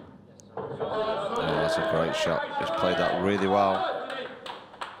 Oh, that's a great shot. He's played that really well. A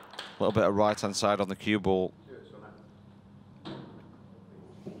little bit of right-hand side on the cue ball.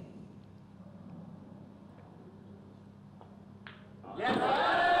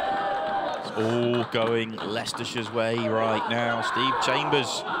 It's all going Leicestershire's way right now. Steve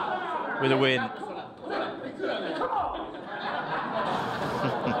Chambers with a win.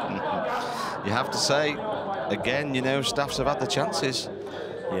 You have to say, again, you know, Staffs have had the chances.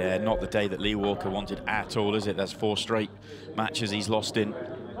 Yeah, not the day that Lee Walker wanted at all, is it? That's 4 straight matches he's lost in.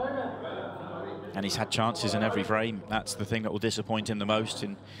 And he's had chances in every frame. That's the thing that will disappoint him the most.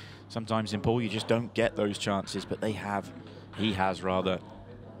 And sometimes in pool, you just don't get those chances, but they have. He has, rather.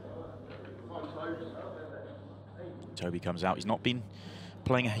 Toby comes out. He's not been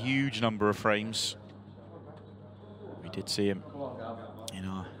playing a huge number of frames. We did see him in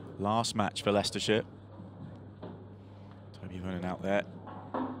our last match for Leicestershire. Toby running out there,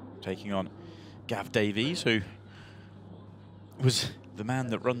 taking on Gav Davies, who was the man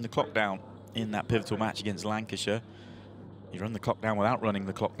that run the clock down in that pivotal match against Lancashire. He ran the clock down without running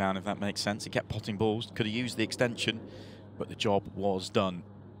the clock down, if that makes sense. He kept potting balls, could have used the extension, but the job was done.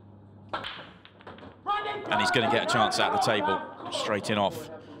 And he's going to get a chance at the table, straight in off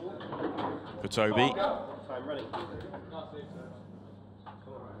for Toby.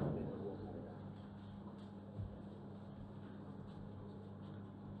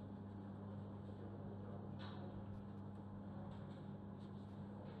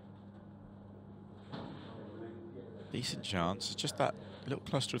 Decent chance. Just that little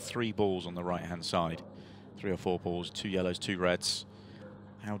cluster of 3 balls on the right-hand side. 3 or 4 balls, 2 yellows, 2 reds.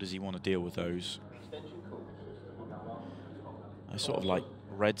 How does he want to deal with those? I sort of like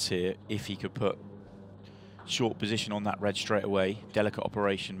reds here, if he could put short position on that red straight away. Delicate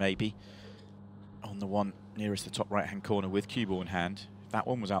operation, maybe. On the one nearest the top right-hand corner with cue ball in hand. that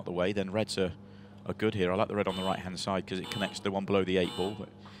one was out the way, then reds are good here. I like the red on the right-hand side because it connects to the one below the 8 ball. But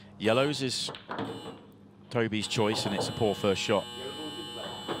yellows is Toby's choice, and it's a poor first shot.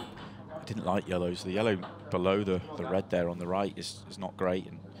 I didn't like yellows. The yellow below the red there on the right is not great,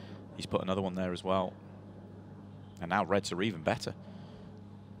 and he's put another one there as well. And now reds are even better.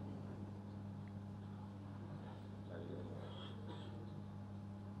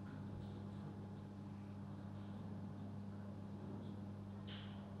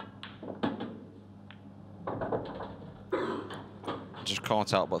 Just can't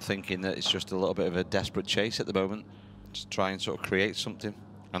help but thinking that it's just a little bit of a desperate chase at the moment, just try and sort of create something,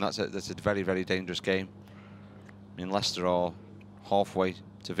 and that's a very, very dangerous game. I mean, Leicester are halfway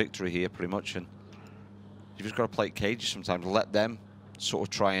to victory here pretty much, and you've just got to play it cagey sometimes, let them sort of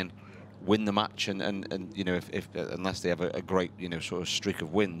try and win the match, and you know, if unless they have a great, you know, sort of streak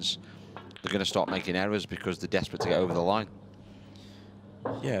of wins, they're going to start making errors because they're desperate to get over the line.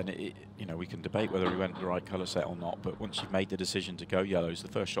 Yeah, and you know, we can debate whether we went the right colour set or not, but once you've made the decision to go yellows, the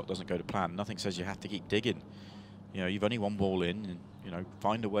first shot doesn't go to plan. Nothing says you have to keep digging. You know, you've only one ball in, and, you know,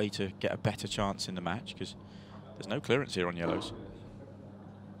 find a way to get a better chance in the match, because there's no clearance here on yellows.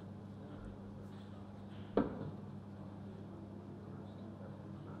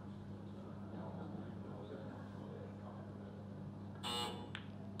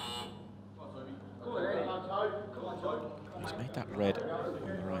 He's made that red on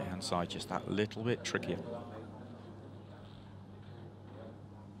the right-hand side just that little bit trickier.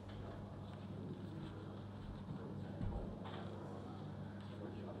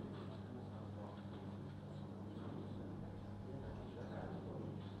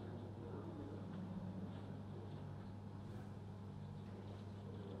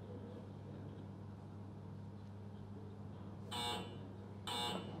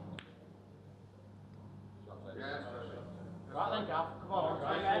 Right then, Gav. Come on.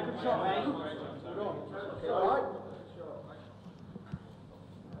 Right, good shot, mate. All right.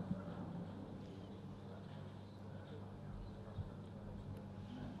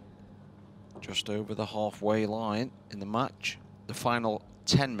 Just over the halfway line in the match. The final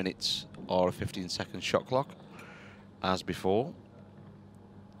 10 minutes are a 15-second shot clock, as before.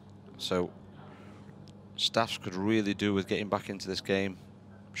 So Staffs could really do with getting back into this game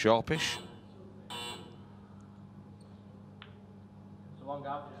sharpish. I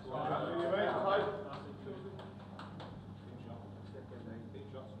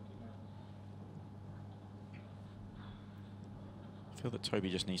feel that Toby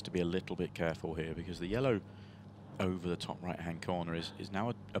just needs to be a little bit careful here, because the yellow over the top right-hand corner is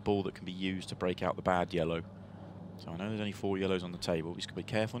now a ball that can be used to break out the bad yellow. So I know there's only 4 yellows on the table. He's got to be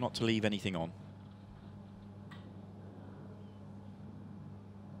careful not to leave anything on.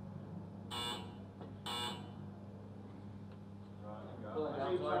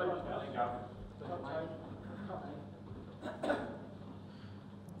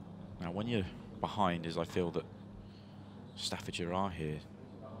 Now, when you're behind, as I feel that Staffordshire are here,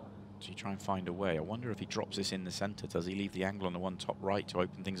 so you try and find a way. I wonder if he drops this in the centre, does he leave the angle on the one top right to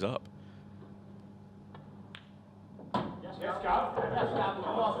open things up?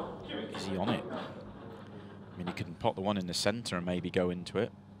 Is he on it? I mean, he can pot the one in the centre and maybe go into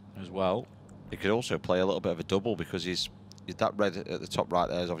it as well. He could also play a little bit of a double, because he's that red at the top right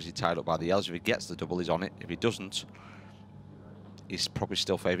there is obviously tied up by the yellows. If he gets the double, he's on it. If he doesn't, he's probably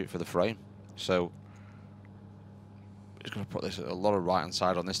still favourite for the frame. So he's going to put a lot of right-hand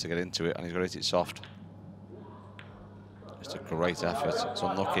side on this to get into it, and he's going to hit it soft. Just a great effort. It's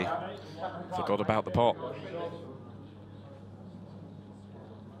unlucky. Forgot about the pot.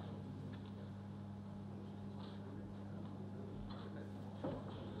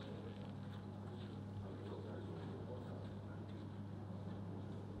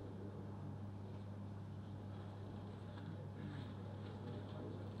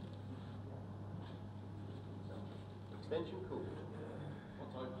 Extension called.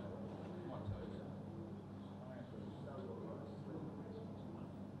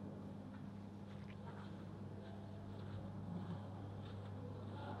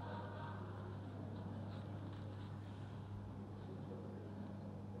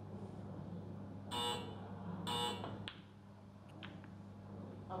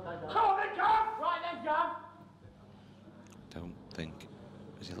 Don't think.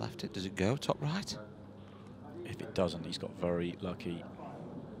 Has he left it? Does it go top right? If it doesn't, he's got very lucky.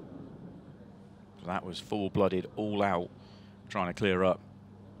 That was full-blooded, all out, trying to clear up.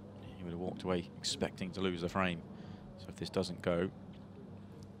 He would have walked away expecting to lose the frame. So if this doesn't go,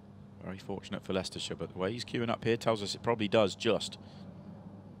 very fortunate for Leicestershire. But the way he's queuing up here tells us it probably does just.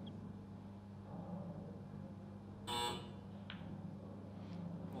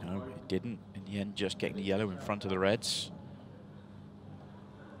 didn't. In the end, just getting the yellow in front of the reds.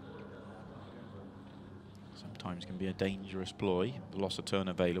 Sometimes can be a dangerous ploy. The loss of turn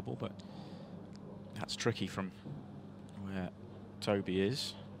available, but that's tricky from where Toby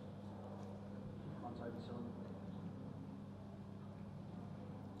is.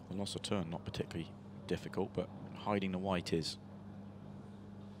 The loss of turn not particularly difficult, but hiding the white is.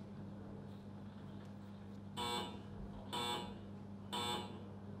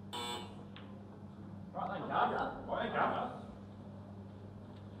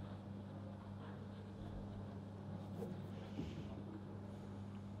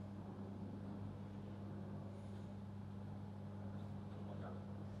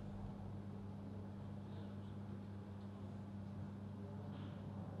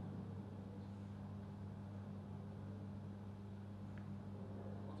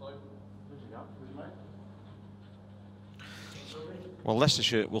 Well,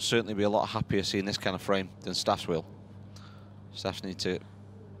 Leicestershire will certainly be a lot happier seeing this kind of frame than Staffs will. Staffs need to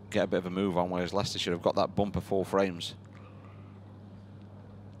get a bit of a move on, whereas Leicestershire have got that bumper 4 frames.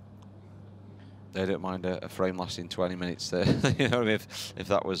 They don't mind a frame lasting 20 minutes there. You know, if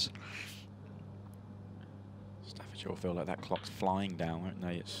that was... Staffordshire will feel like that clock's flying down, won't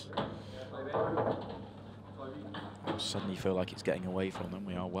they? It's suddenly feel like it's getting away from them.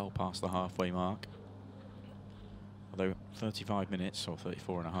 We are well past the halfway mark. Although 35 minutes or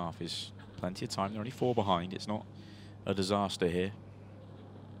 34 and a half is plenty of time. They're only 4 behind. It's not a disaster here.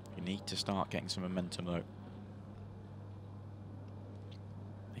 You need to start getting some momentum though.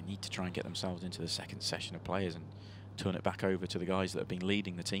 They need to try and get themselves into the second session of players and turn it back over to the guys that have been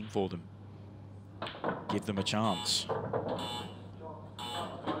leading the team for them. Give them a chance.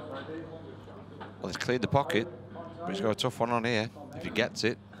 Well, he's cleared the pocket, but he's got a tough one on here. If he gets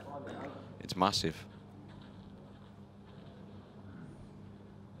it, it's massive.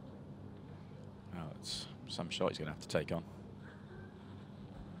 It's some shot he's going to have to take on.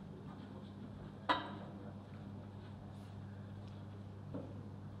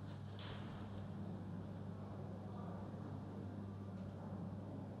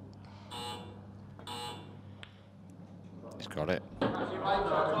 He's got it. Got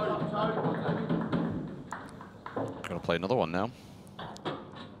to play another one now.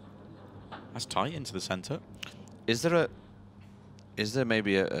 That's tight into the centre. Is there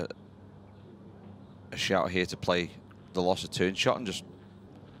maybe a shout here to play the loss of turn shot and just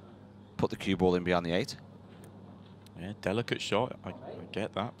put the cue ball in behind the 8? Yeah, delicate shot. I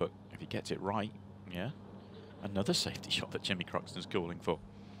get that, but if he gets it right, yeah. Another safety shot that Jimmy Croxton's calling for.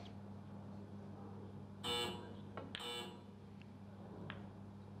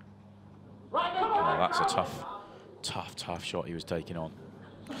 Oh, that's a tough shot he was taking on.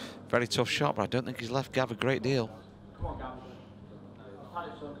 Very tough shot, but I don't think he's left Gav a great deal.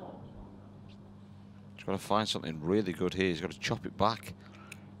 He's got to find something really good here. He's got to chop it back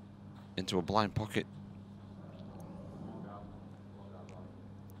into a blind pocket.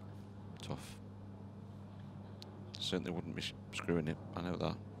 Tough. Certainly wouldn't be screwing him, I know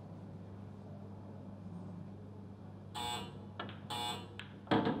that.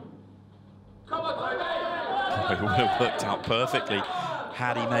 It would have worked out perfectly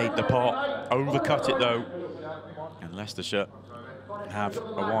had he made the pot. Overcut it though. And Leicestershire have a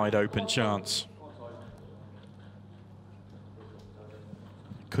wide open chance.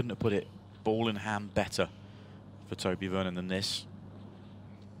 Couldn't have put it ball in hand better for Toby Vernon than this.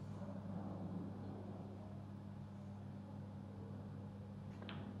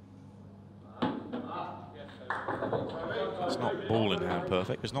 It's not ball in hand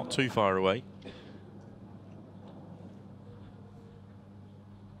perfect. It's not too far away.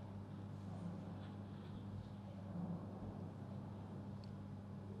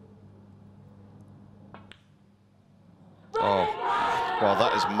 Well,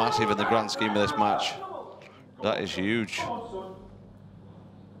 that is massive in the grand scheme of this match. That is huge.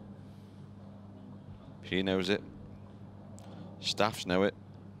 She knows it. Staffs know it.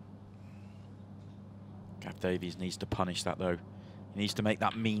 Gav Davies needs to punish that though. He needs to make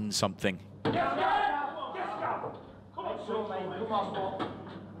that mean something.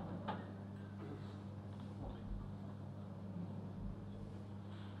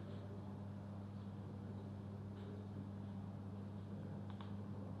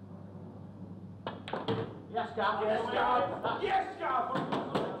 Yes, Gav. Yes, Gav. Yes, Gav.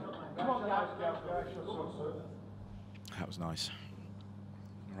 Come on, Gav. That was nice.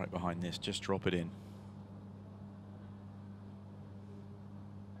 Right behind this, just drop it in.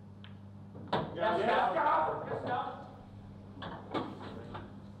 Yes, Gav. Yes, Gav.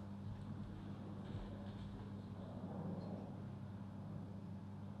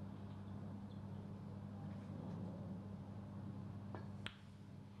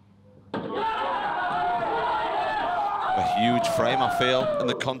 frame, I feel, in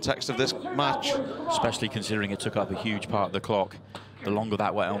the context of this match. Especially considering it took up a huge part of the clock. The longer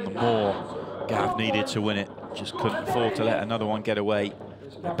that went on, the more Gav needed to win it. Just couldn't afford to let another one get away.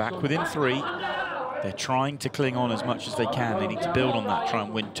 They're back within 3. They're trying to cling on as much as they can. They need to build on that, try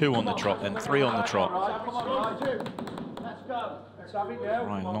and win 2 on the trot, then 3 on the trot.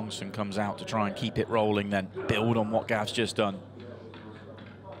 Ryan Longson comes out to try and keep it rolling, then build on what Gav's just done.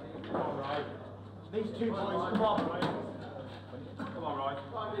 These 2 boys, come on, Ryan. Come on, Ryan.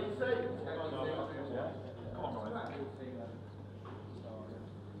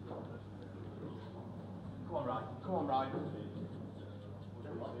 Come on, Ryan. Come on, Ryan.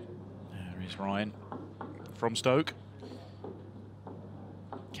 There is Ryan from Stoke.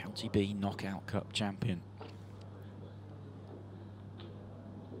 County B Knockout Cup champion.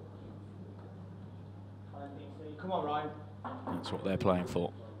 Come on, Ryan. That's what they're playing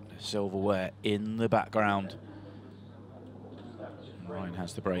for. Silverware in the background. And Ryan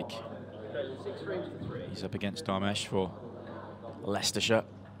has the break. He's up against Dharmesh for Leicestershire.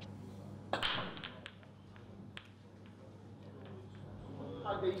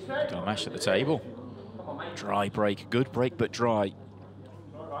 Dharmesh at the table. Dry break, good break but dry.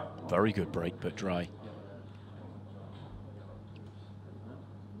 Very good break but dry.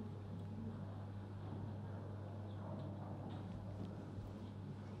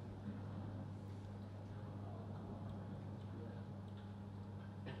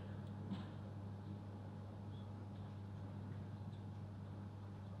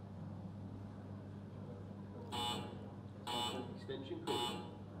 Extension call.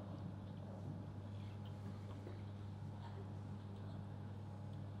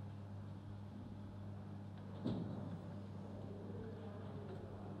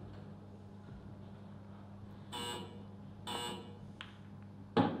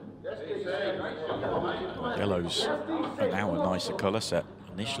 Yellows are now a nicer colour set.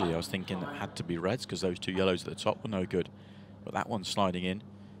 Initially I was thinking that had to be reds because those 2 yellows at the top were no good. But that one's sliding in.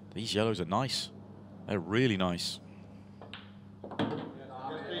 These yellows are nice. They're really nice.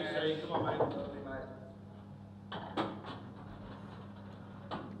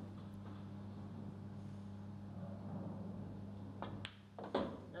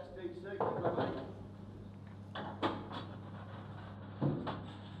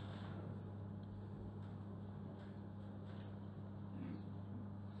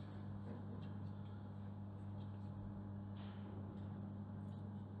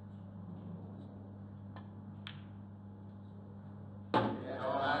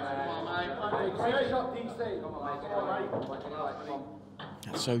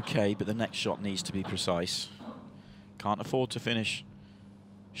 That's okay, but the next shot needs to be precise. Can't afford to finish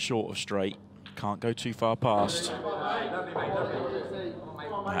short of straight. Can't go too far past.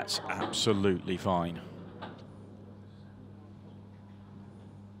 That's absolutely fine.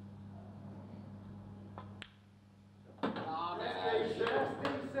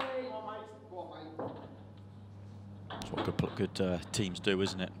 That's what good teams do,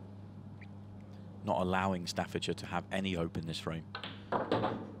 isn't it? Not allowing Staffordshire to have any hope in this frame.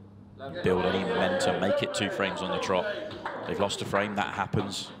 Build any momentum, make it 2 frames on the trot. They've lost a frame, that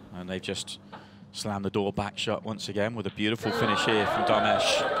happens, and they've just slammed the door back shut once again with a beautiful finish here from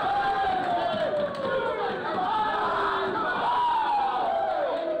Dharmesh.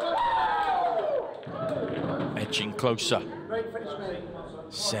 Edging closer.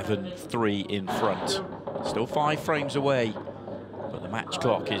 7-3 in front. Still 5 frames away. But the match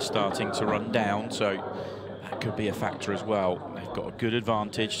clock is starting to run down, so that could be a factor as well. They've got a good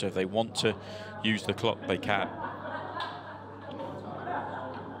advantage, so if they want to use the clock, they can.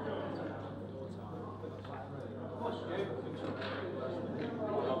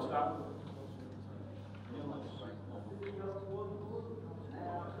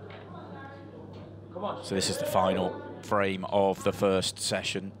 So this is the final frame of the first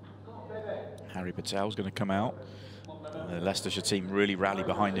session. Harry Patel's going to come out. The Leicestershire team really rallied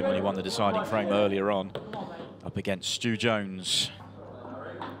behind him when he won the deciding frame earlier on, up against Stu Jones.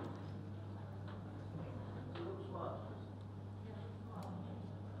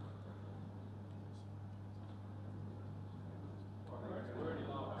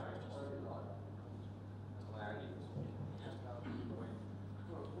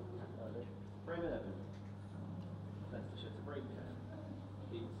 Frame 11. Leicestershire to break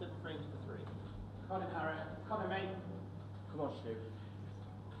 10. 7 frames to 3. Come on, Harry. Come on, mate. Come on, Stu.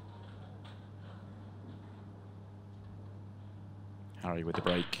 Harry with the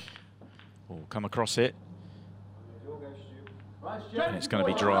break. Will come across it. And it's going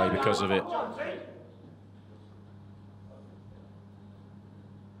to be dry because of it.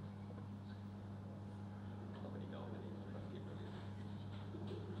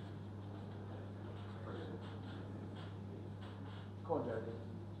 Go on, Jody.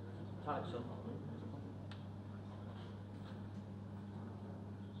 Tight, son.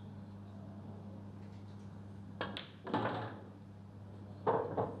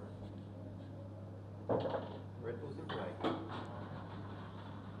 Ripples the break.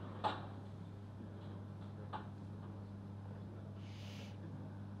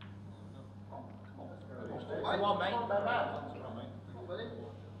 Come on, mate.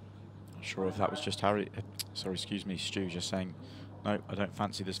 Not sure if that was just Harry. Sorry, excuse me, Stu, just saying, no, I don't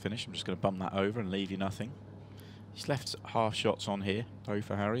fancy this finish. I'm just going to bum that over and leave you nothing. He's left half shots on here, though,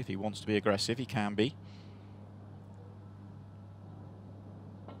 for Harry. If he wants to be aggressive, he can be.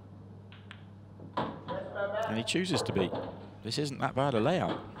 And he chooses to be. This isn't that bad a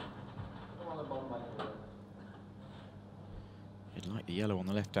layout. You'd like the yellow on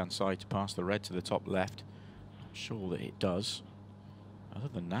the left-hand side to pass the red to the top left. Not sure that it does. Other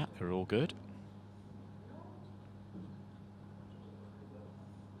than that, they're all good.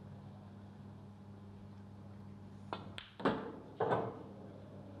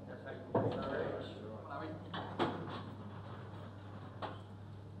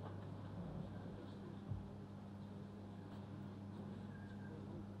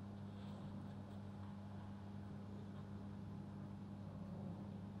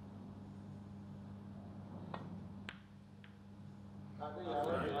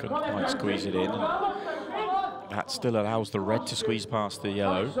 Couldn't quite squeeze it in. That still allows the red to squeeze past the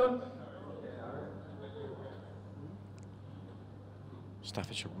yellow.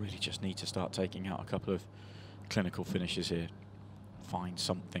 Staffordshire really just need to start taking out a couple of clinical finishes here. Find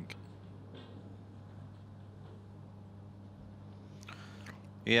something.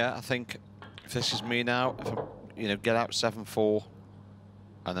 Yeah, I think if this is me now, if I, get out 7-4,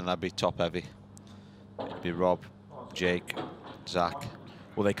 and then I'd be top heavy. It'd be Rob, Jake, Zach.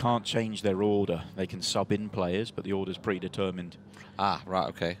 Well, they can't change their order. They can sub in players, but the order's predetermined. Ah, right,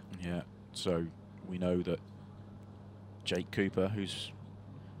 okay. Yeah, so we know that Jake Cooper, who's...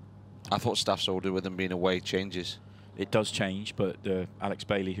 I thought Staff's order with them being away changes. It does change, but Alex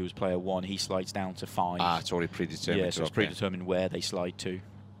Bailey, who was player 1, he slides down to 5. Ah, it's already predetermined. Yeah, so it's predetermined where they slide to.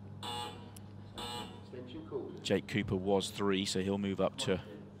 Jake Cooper was 3, so he'll move up to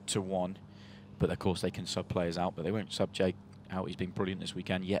 1. But of course they can sub players out, but they won't sub Jake out. He's been brilliant this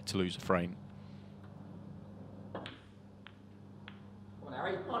weekend, yet to lose a frame.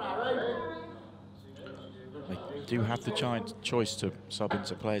 They do have the choice to sub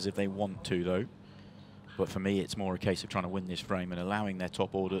into players if they want to, though. But for me, it's more a case of trying to win this frame and allowing their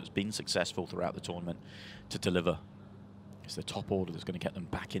top order that's been successful throughout the tournament to deliver. It's the top order that's going to get them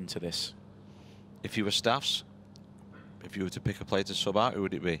back into this. If you were Staffs, if you were to pick a player to sub out, who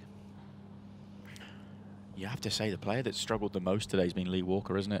would it be? You have to say the player that's struggled the most today has been Lee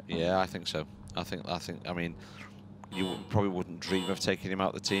Walker, isn't it? Yeah, I think so. I mean, you probably wouldn't dream of taking him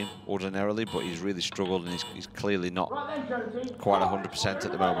out of the team ordinarily, but he's really struggled, and he's clearly not quite 100% at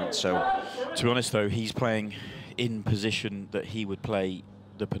the moment. So, to be honest, though, he's playing in position that he would play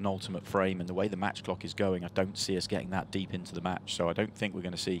the penultimate frame, and the way the match clock is going, I don't see us getting that deep into the match. So I don't think we're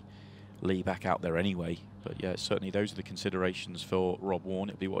going to see Lee back out there anyway. But yeah, certainly those are the considerations for Rob Warne.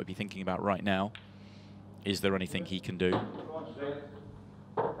 It'd be what he'd be thinking about right now. Is there anything he can do?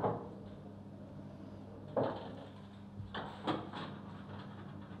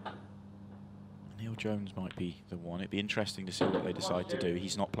 Neil Jones might be the one. It'd be interesting to see what they decide to do.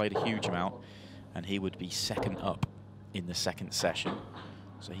 He's not played a huge amount, and he would be second up in the second session.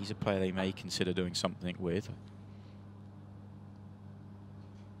 So he's a player they may consider doing something with.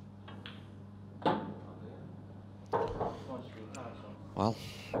 well,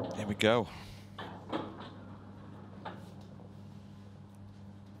 here we go.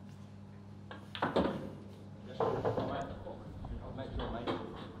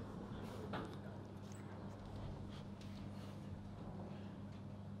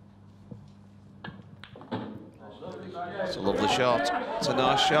 It's a lovely shot. It's a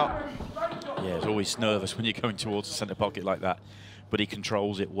nice shot. Yeah, it's always nervous when you're going towards the centre pocket like that, but he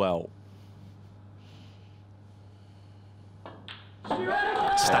controls it well.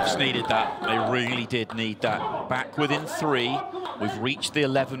 Staffs needed that. They really did need that. Back within 3. We've reached the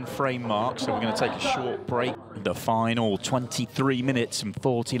 11 frame mark, so we're going to take a short break. The final 23 minutes and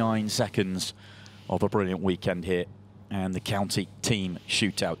 49 seconds of a brilliant weekend here. And the county team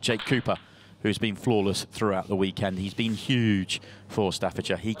shootout. Jake Cooper, who's been flawless throughout the weekend. He's been huge for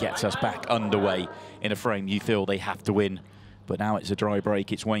Staffordshire. He gets us back underway in a frame you feel they have to win. But now it's a dry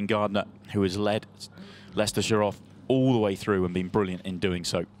break. It's Wayne Gardner who has led Leicestershire off all the way through and been brilliant in doing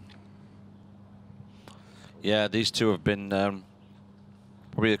so. Yeah, these two have been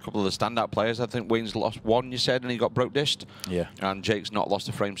probably a couple of the standout players. I think Wayne's lost one, you said, and he got broke dished. Yeah. And Jake's not lost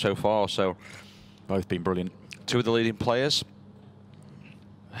a frame so far, so Both been brilliant. two of the leading players,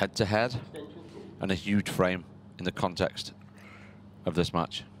 head to head, and a huge frame in the context of this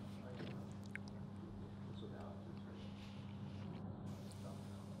match.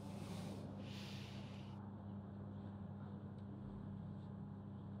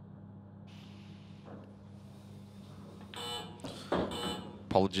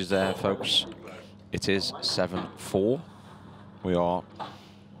 Apologies there, folks. It is 7-4. We are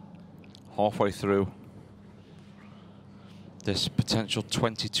halfway through this potential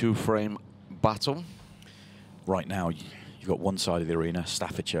 22 frame battle. Right now, you've got one side of the arena,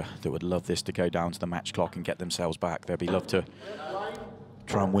 Staffordshire, that would love this to go down to the match clock and get themselves back. They'd be love to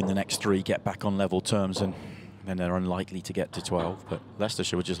try and win the next 3, get back on level terms, and then they're unlikely to get to 12. But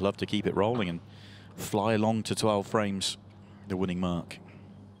Leicestershire would just love to keep it rolling and fly along to 12 frames, the winning mark.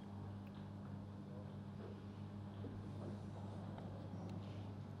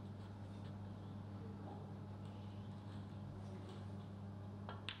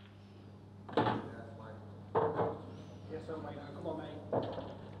 Yes, sir, mate. Come on, mate.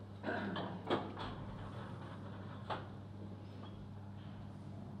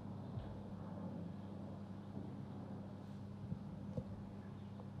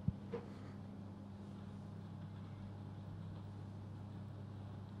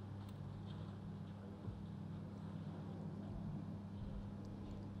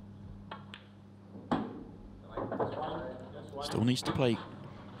 Still needs to play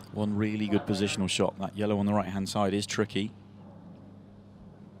one really good positional shot. That yellow on the right-hand side is tricky.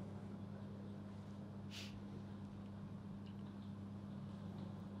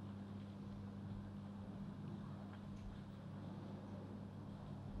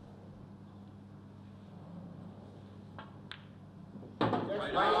 I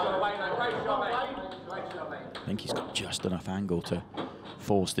think he's got just enough angle to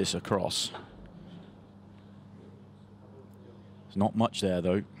force this across. There's not much there,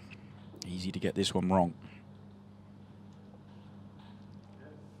 though. Easy to get this one wrong.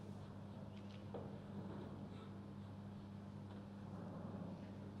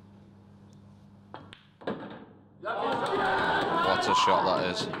 What a shot that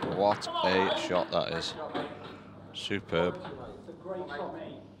is. What a shot that is. Superb. It's a great shot,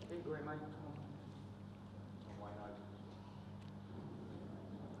 mate. Big green, mate.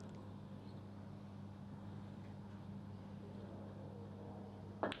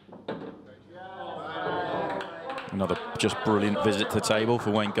 Another just brilliant visit to the table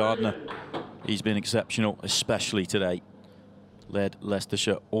for Wayne Gardner. He's been exceptional, especially today. Led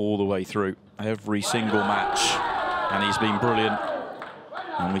Leicestershire all the way through every single match, and he's been brilliant.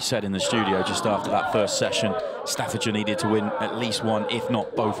 And we said in the studio just after that first session, Staffordshire needed to win at least one, if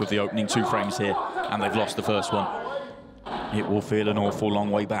not both, of the opening 2 frames here, and they've lost the first one. It will feel an awful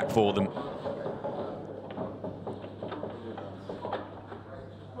long way back for them.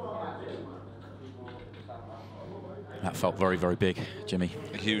 That felt very, very big, Jimmy.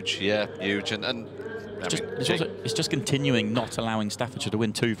 Huge, yeah, huge. And It's just continuing not allowing Staffordshire to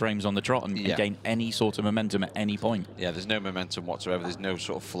win 2 frames on the trot and gain any sort of momentum at any point. yeah, there's no momentum whatsoever. There's no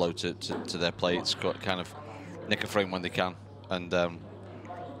sort of flow to their play. It's got kind of nick a frame when they can. And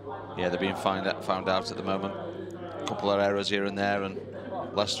yeah, they're being found out at the moment. A couple of errors here and there, and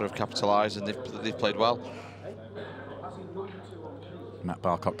Leicester have capitalised, and they've played well. Matt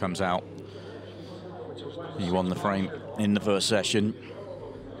Barcott comes out. He won the frame in the first session.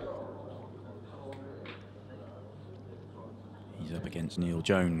 He's up against Neil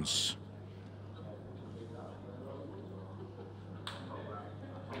Jones.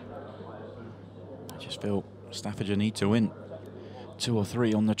 I just feel Staffordshire need to win 2 or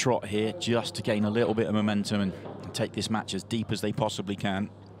 3 on the trot here just to gain a little bit of momentum and take this match as deep as they possibly can.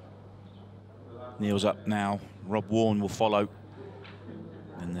 Neil's up now. Rob Warren will follow.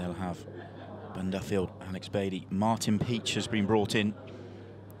 Then they'll have Ben Duffield, Alex Bailey, Martin Peach has been brought in,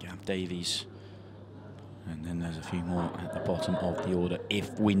 Gav Davies, and then there's a few more at the bottom of the order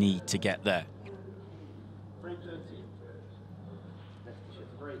if we need to get there.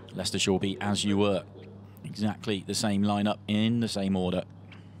 Leicestershire will be as you were, exactly the same lineup in the same order.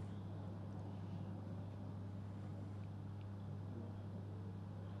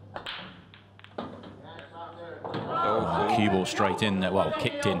 Oh, cue ball straight in there, well,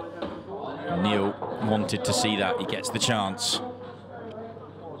 kicked in. Neil wanted to see that. He gets the chance.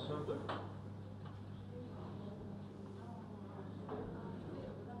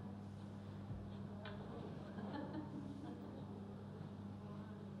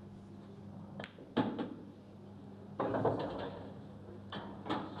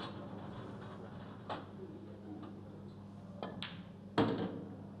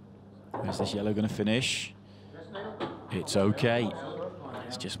 How's this yellow going to finish? It's okay.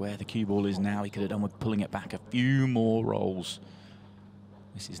 It's just where the cue ball is now. He could have done with pulling it back a few more rolls.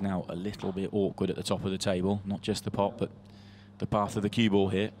 This is now a little bit awkward at the top of the table. Not just the pot, but the path of the cue ball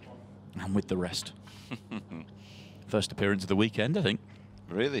here. And with the rest. First appearance of the weekend, I think.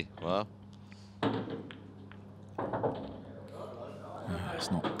 Really? Wow.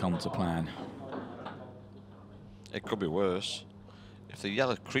 It's not come to plan. It could be worse. If the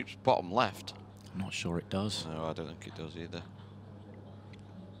yellow creeps bottom left. I'm not sure it does. No, I don't think it does either.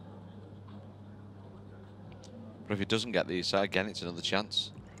 But if he doesn't get these, again, it's another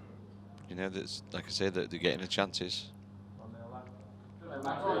chance. You know, that's like I say, that they're getting the chances.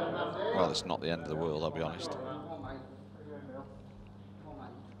 Well, it's not the end of the world, I'll be honest.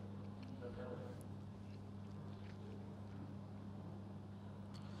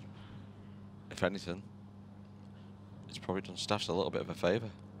 If anything, it's probably done Staffs a little bit of a favour.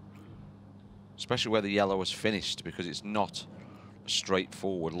 Especially where the yellow was finished, because it's not a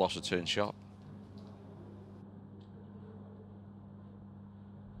straightforward loss of turn shot.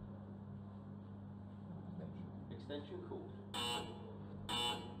 Extension called.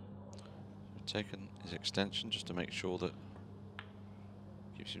 Taken his extension just to make sure that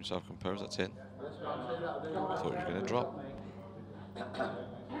keeps himself composed. That's in. Thought he was going to drop.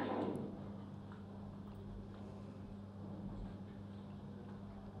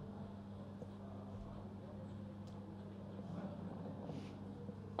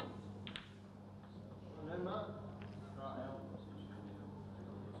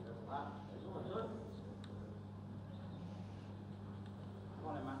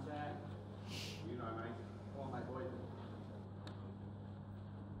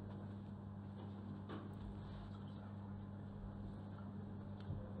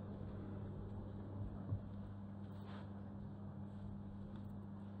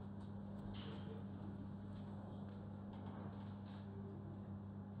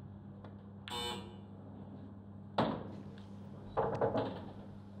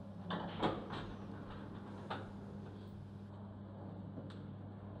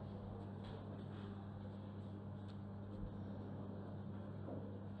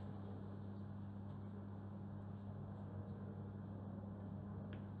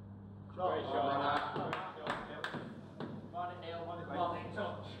 Great shot.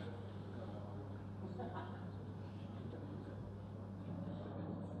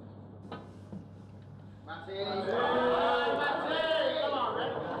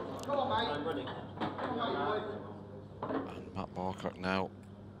 And Matt Barcock now.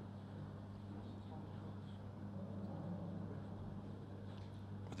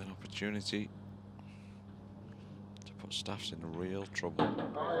 With an opportunity to put Staffs in real trouble.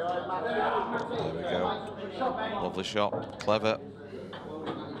 There we go. Lovely shot. Clever.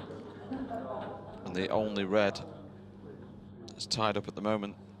 And the only red that's tied up at the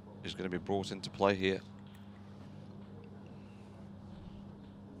moment is going to be brought into play here.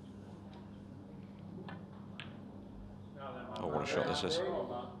 Oh, what a shot this is.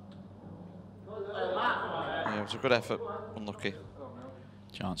 Yeah, it was a good effort. Unlucky.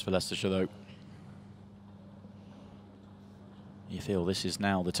 Chance for Leicestershire, though. You feel this is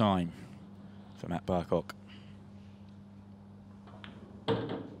now the time for Matt Barcock.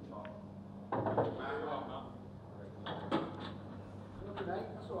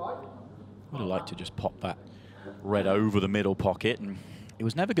 Would have liked to just pop that red over the middle pocket, and it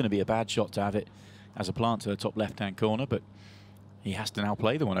was never going to be a bad shot to have it as a plant to the top left-hand corner, but he has to now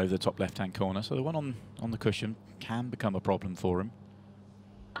play the one over the top left-hand corner, so the one on the cushion can become a problem for him.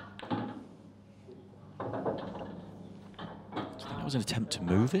 Do you think that was an attempt to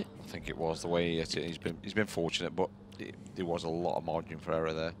move it? I think it was the way he hit it. He's been fortunate, but there was a lot of margin for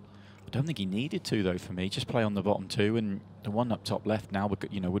error there. I don't think he needed to, though, for me. Just play on the bottom two, and the one up top left now would,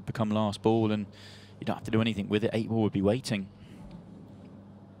 would become last ball, and you don't have to do anything with it. 8 ball would be waiting.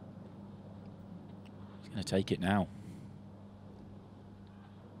 He's going to take it now.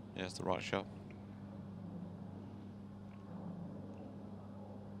 Yeah, it's the right shot.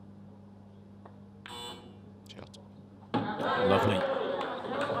 Shot. Lovely.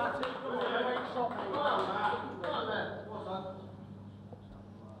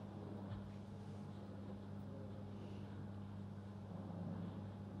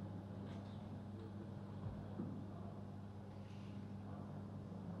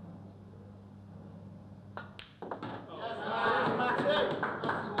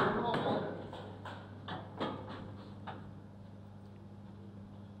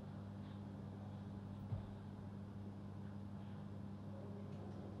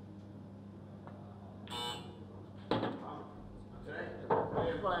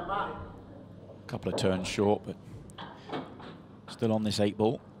 couple of turns short, but still on this 8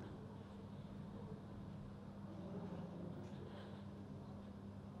 ball.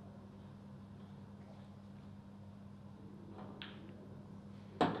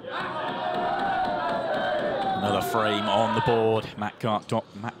 Another frame on the board. Matt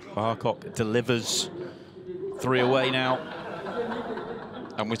Barcock delivers. 3 away now.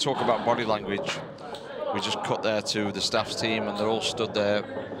 And we talk about body language. We just cut there to the staff's team, and they're all stood there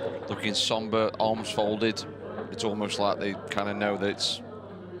looking somber, arms folded. It's almost like they kind of know that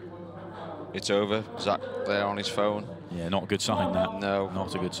it's over. Zach there on his phone. Yeah, not a good sign, that. No.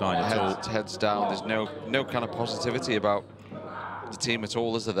 Not a good sign at all. Heads down. There's no kind of positivity about the team at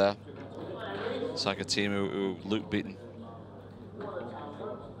all, is there? It's like a team who look beaten.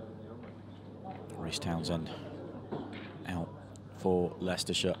 Reece Townsend out for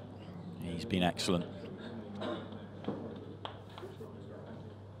Leicestershire. He's been excellent.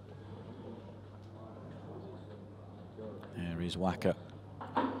 There is Wacker.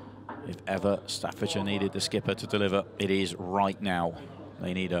 If ever Staffordshire needed the skipper to deliver, it is right now.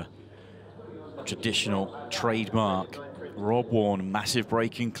 They need a traditional trademark Rob Warne massive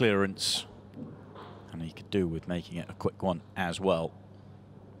breaking clearance. And he could do with making it a quick one as well.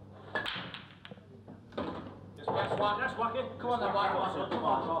 That's Wacky. Come on then, Wacky. Come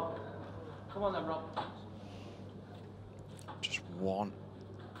on, Rob. Come on then, Rob.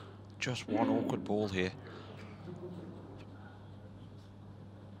 Just one awkward ball here.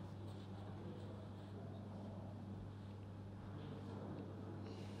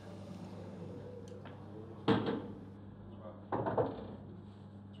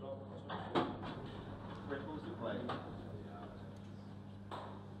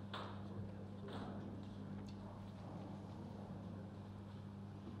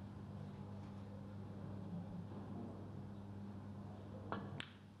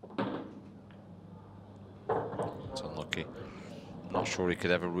 It's unlucky. Not sure he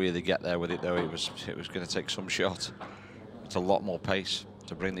could ever really get there with it though. It was going to take some shot. It's a lot more pace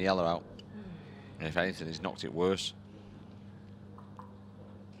to bring the yellow out. And if anything, he's knocked it worse.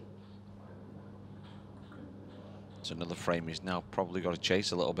 It's another frame he's now probably got to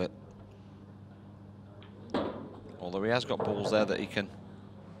chase a little bit. Although he has got balls there that he can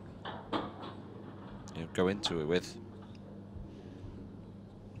go into it with.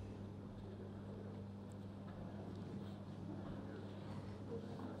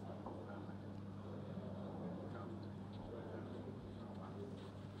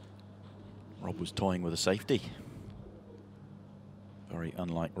 Rob was toying with a safety. Very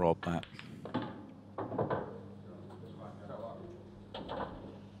unlike Rob, that.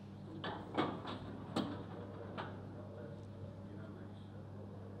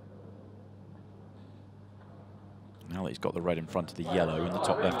 Now that he's got the red in front of the yellow in the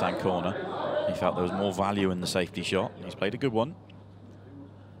top left-hand corner, he felt there was more value in the safety shot. He's played a good one.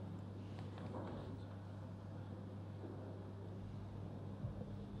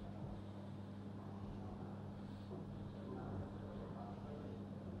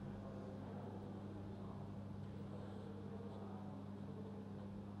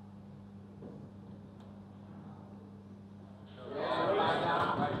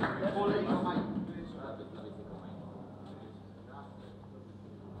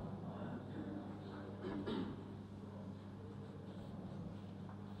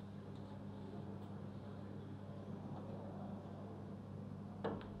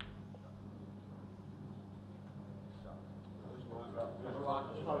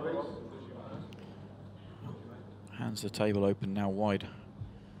 Hands the table open now wide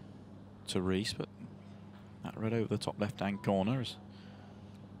to Reece, but that red over the top left-hand corner is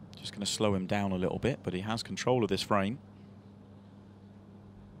just going to slow him down a little bit, but he has control of this frame.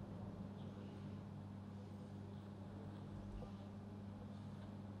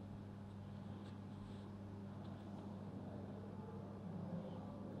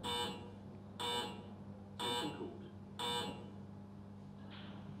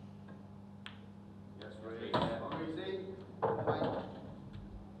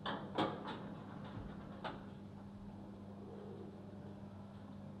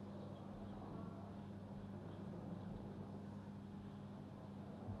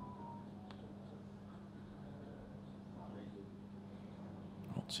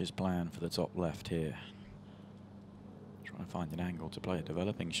 What's his plan for the top left here? Trying to find an angle to play a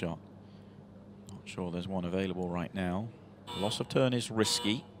developing shot. Not sure there's one available right now. Loss of turn is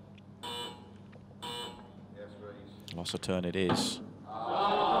risky. Loss of turn it is.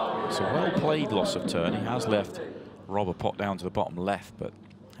 It's a well-played loss of turn. He has left Rob a pot down to the bottom left, but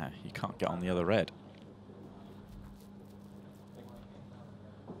you can't get on the other red.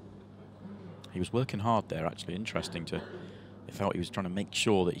 He was working hard there, actually. Interesting to... I felt he was trying to make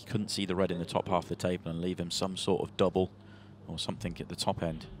sure that he couldn't see the red in the top half of the table and leave him some sort of double or something at the top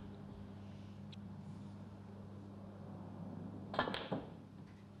end.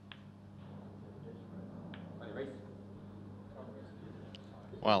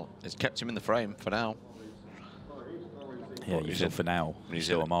 Well, it's kept him in the frame for now. Yeah, you feel for now. He's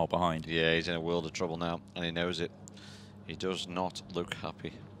still a mile behind. Yeah, he's in a world of trouble now, and he knows it. He does not look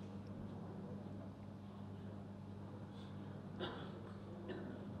happy.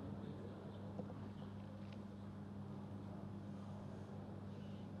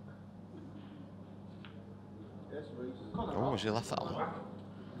 Oh, has he left that one?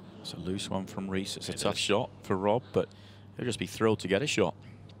 It's a loose one from Reese. It's a tough shot for Rob, but he'll just be thrilled to get a shot.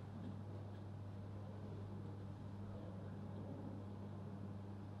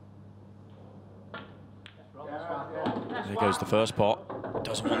 There goes the first pot.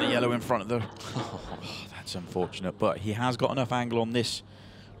 Doesn't want the yellow in front of the... Oh, that's unfortunate, but he has got enough angle on this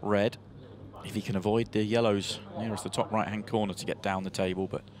red. If he can avoid the yellows nearest the top right-hand corner to get down the table,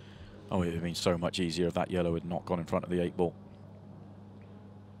 but... Oh, it would have been so much easier if that yellow had not gone in front of the 8-ball.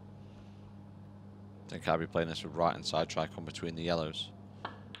 I think I'd be playing this with right-hand side, try come between the yellows.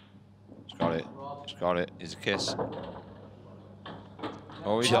 He's got it. He's got it. He's a kiss.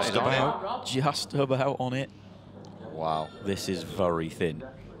 Oh, he's Just on about. Just about on it. Wow. This is very thin.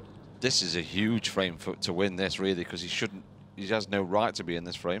 This is a huge frame to win this, really, because he has no right to be in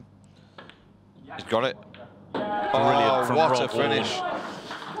this frame. He's got it. Brilliant from what a Rob finish.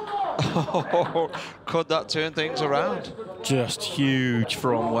 Oh, could that turn things around? Just huge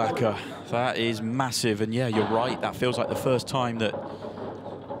from Wacker. That is massive. And yeah, you're right. That feels like the first time that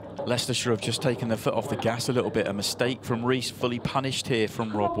Leicestershire have just taken their foot off the gas a little bit. A mistake from Reese, fully punished here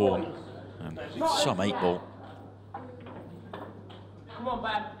from Rob Warren. And some 8-ball. Come on,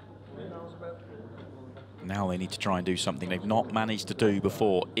 Ben. Now they need to try and do something they've not managed to do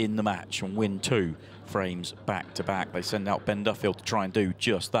before in the match and win 2 frames back to back. They send out Ben Duffield to try and do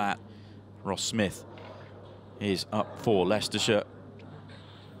just that. Ross Smith is up for Leicestershire.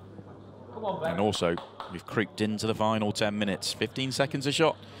 Come on, Ben. And also, we've creeped into the final 10 minutes. 15 seconds a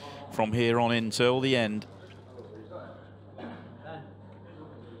shot from here on until the end.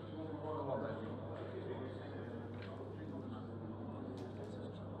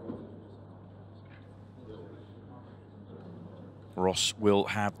 Ross will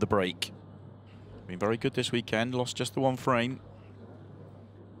have the break. Been very good this weekend, lost just the 1 frame.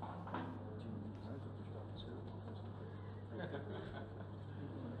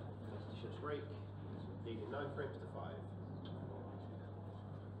 Break, leading 9 frames to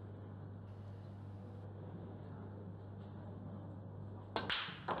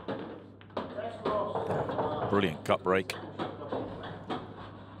 5. Brilliant cut break.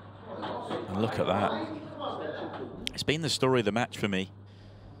 And look at that. It's been the story of the match for me.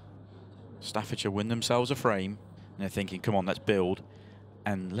 Staffordshire win themselves a frame, and they're thinking, come on, let's build.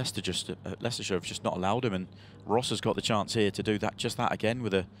 And Leicestershire have just not allowed him, and Ross has got the chance here to do that, just that again,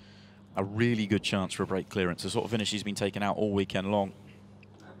 with a really good chance for a break clearance. The sort of finish he's been taken out all weekend long.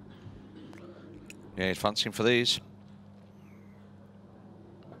 Yeah, he's fancying for these.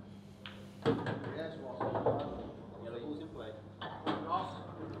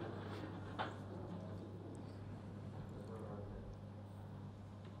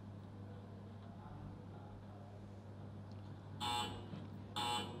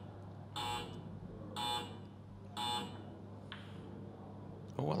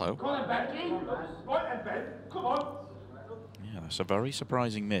 Oh, hello. Come on, Ben. Right then, Ben. Come on. Yeah, that's a very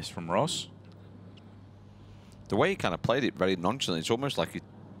surprising miss from Ross. The way he kind of played it very nonchalantly, it's almost like he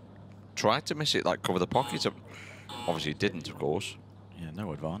tried to miss it, like cover the pocket. Obviously he didn't, of course. Yeah,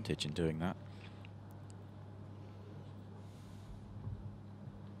 no advantage in doing that.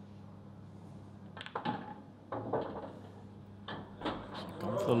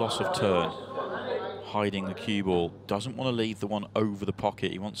 Gone for the loss of turn. Hiding the cue ball. Doesn't want to leave the one over the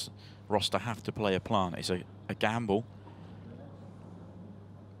pocket. He wants Ross to have to play a plant. It's a gamble.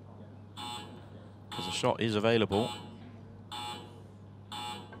 Because the shot is available.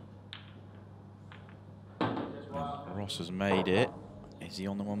 And Ross has made it. Is he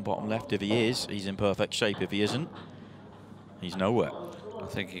on the one bottom left? If he is, he's in perfect shape. If he isn't, he's nowhere. I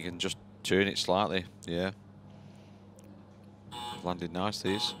think he can just turn it slightly, yeah. Landed nice,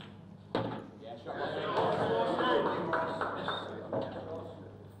 these.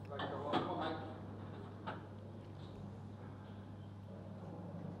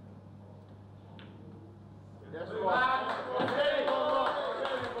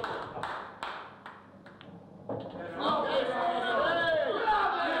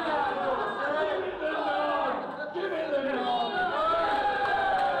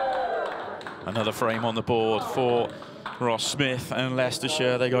 Another frame on the board for Ross Smith and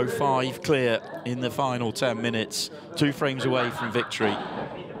Leicestershire. They go 5 clear in the final 10 minutes. 2 frames away from victory.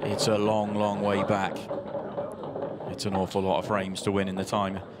 It's a long, long way back. It's an awful lot of frames to win in the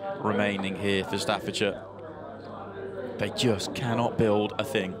time remaining here for Staffordshire. They just cannot build a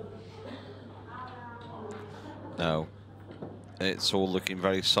thing. No. It's all looking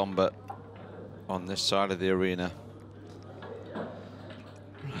very somber on this side of the arena.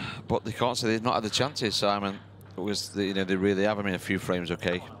 But they can't say they've not had the chances, Simon. It was they really have. I mean, a few frames,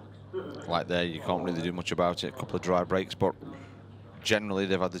 okay. Like there, you can't really do much about it. A couple of dry breaks, but generally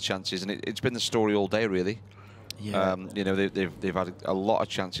they've had the chances, and it's been the story all day, really. Yeah. They've had a lot of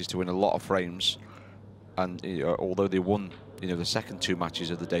chances to win a lot of frames, and although they won, the second 2 matches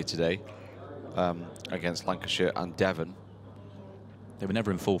of the day today against Lancashire and Devon, they were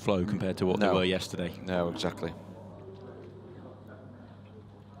never in full flow compared to what they were yesterday. No, exactly.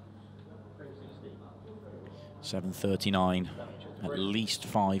 7:39. At least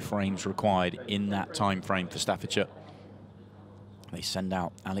 5 frames required in that time frame for Staffordshire. They send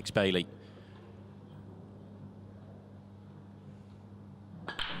out Alex Bailey.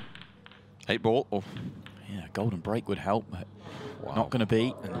 Eight ball. Oh. Yeah, golden break would help, but Wow. not going to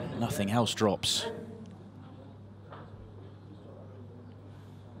be, and nothing else drops.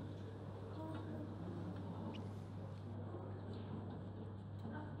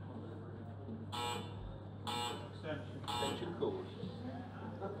 Extension called.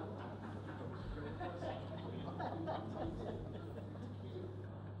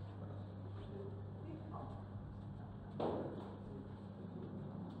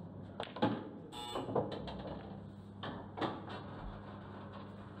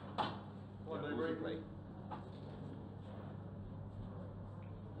 Replay.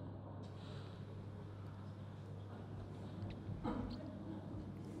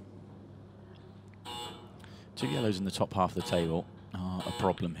 Two yellows in the top half of the table are a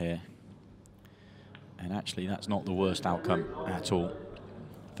problem here. And actually, that's not the worst outcome at all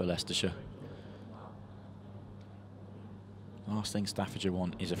for Leicestershire. Last thing Staffordshire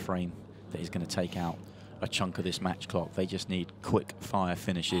want is a frame that is going to take out a chunk of this match clock. They just need quick fire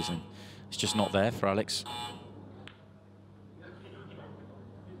finishes, and it's just not there for Alex.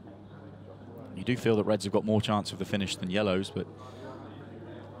 You do feel that Reds have got more chance of the finish than Yellows, but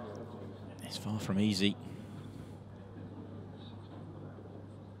it's far from easy.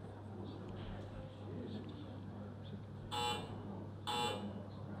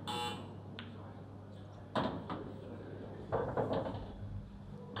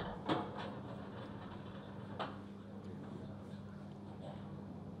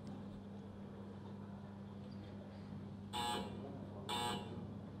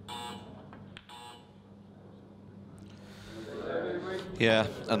 Yeah,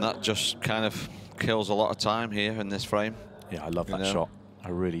 and that just kind of kills a lot of time here in this frame. Yeah, I love that shot. I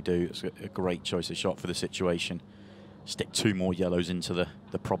really do. It's a great choice of shot for the situation. Stick 2 more yellows into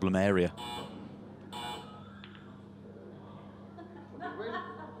the problem area.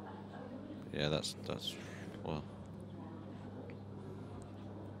 Yeah, that's well.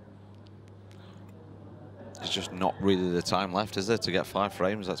 There's just not really the time left, is there, to get 5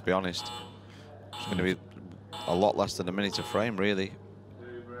 frames? Let's be honest. It's going to be a lot less than a minute a frame, really.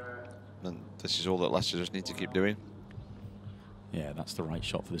 And this is all that Leicester just need to keep doing. Yeah, that's the right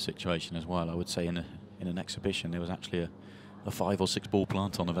shot for the situation as well. I would say in an exhibition there was actually a 5 or 6 ball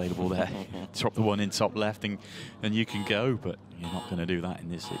plant on available there. Drop the one in top left and you can go, but you're not going to do that in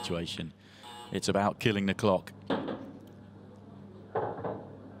this situation. It's about killing the clock.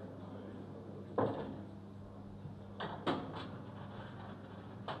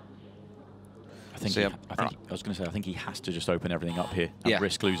 I think he has to just open everything up here and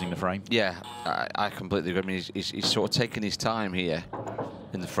risk losing the frame. Yeah, I completely agree. I mean, he's sort of taking his time here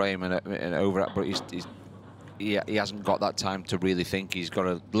in the frame and over it, but he hasn't got that time to really think. He's got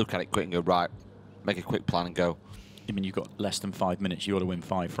to look at it quick and go, right, make a quick plan and go. I mean, you've got less than 5 minutes. You got to win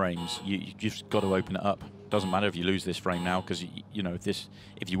 5 frames. You've just got to open it up. Doesn't matter if you lose this frame now, because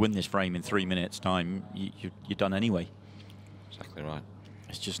if you win this frame in 3 minutes' time, you're done anyway. Exactly right.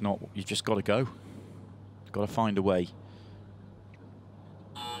 It's just not. You've just got to go. Got to find a way.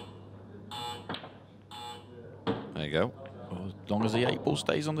 There you go. Well, as long as the 8 ball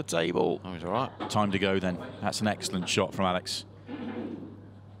stays on the table. Oh, he's all right. Time to go then. That's an excellent shot from Alex.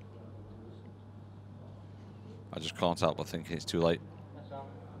 I just can't help but thinking it's too late.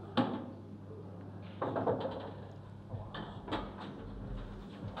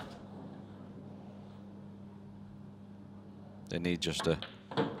 They need just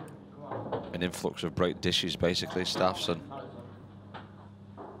an influx of break dishes, basically, Staffs, and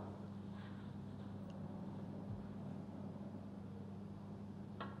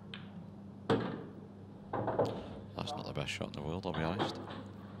best shot in the world, I'll be honest.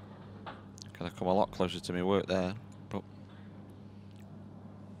 Could have come a lot closer to me work there, but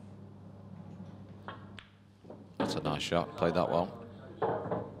that's a nice shot. Played that well.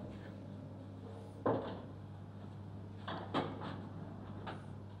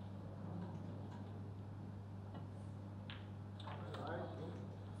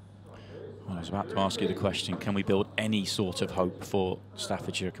 I was about to ask you the question, can we build any sort of hope for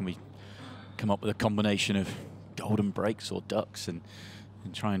Staffordshire? Can we come up with a combination of golden breaks or ducks and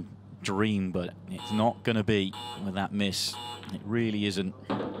try and dream? But it's not going to be with that miss. It really isn't.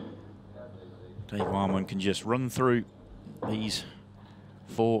 Dave Warman can just run through these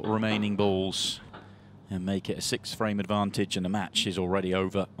 4 remaining balls and make it a 6-frame advantage, and the match is already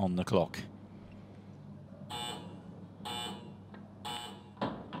over on the clock.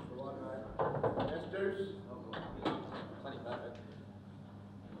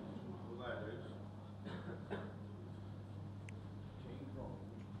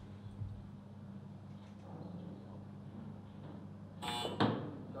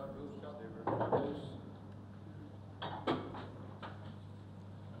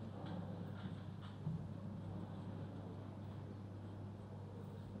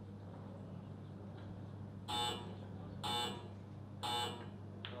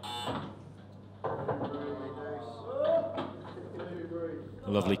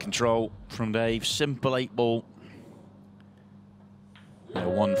 Lovely control from Dave. Simple 8-ball. They're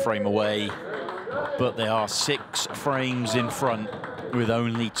 1 frame away, but they are 6 frames in front with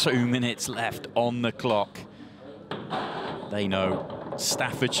only 2 minutes left on the clock. They know.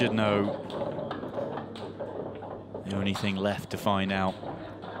 Staffordshire know. The only thing left to find out,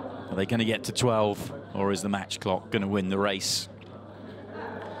 are they going to get to 12, or is the match clock going to win the race?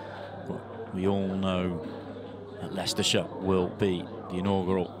 But we all know that Leicestershire will be the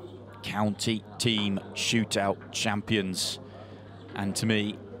inaugural county team shootout champions. And to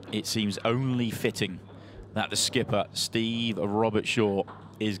me, it seems only fitting that the skipper, Steve Robertshaw,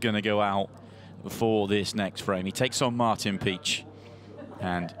 is going to go out for this next frame. He takes on Martin Peach,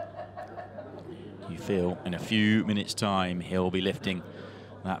 and you feel in a few minutes' time he'll be lifting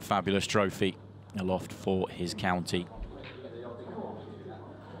that fabulous trophy aloft for his county.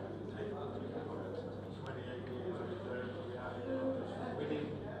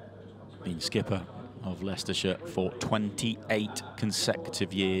 Been skipper of Leicestershire for 28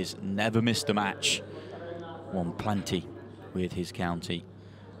 consecutive years, never missed a match, won plenty with his county,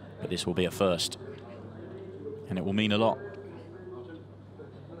 but this will be a first, and it will mean a lot.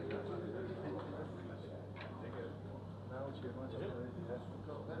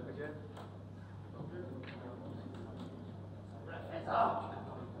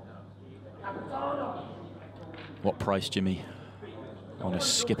 What price, Jimmy, on a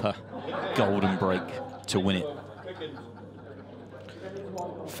skipper golden break to win it?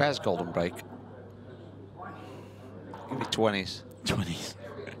 Fez golden break. Give me 20s. 20s.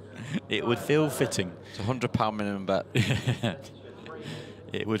 It would feel fitting. It's a £100 minimum bet.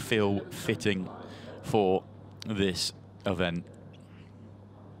 It would feel fitting for this event.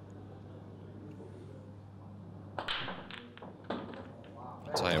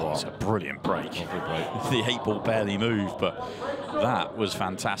 Tell you what, it's a brilliant break. Lovely break. The 8-ball barely moved, but that was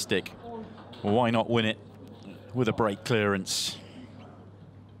fantastic. Why not win it with a break clearance?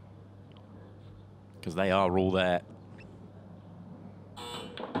 Because they are all there.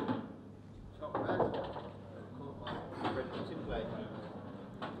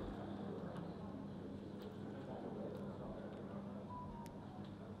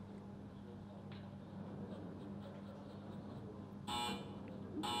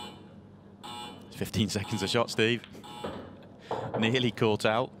 It's 15 seconds a shot, Steve. Nearly caught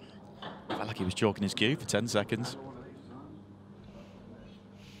out. Felt like he was chalking his cue for 10 seconds.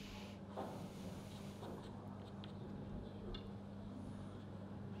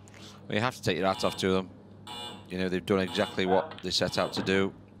 Well, you have to take your hat off to them. You know, they've done exactly what they set out to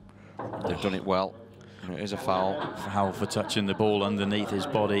do. They've done it well. And it is a foul. Foul for touching the ball underneath his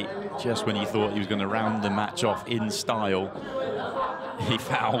body. Just when he thought he was going to round the match off in style, he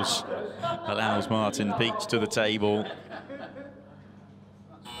fouls. Allows Martin Peach to the table.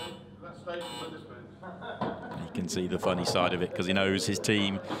 You can see the funny side of it because he knows his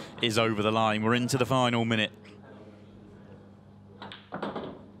team is over the line. We're into the final minute.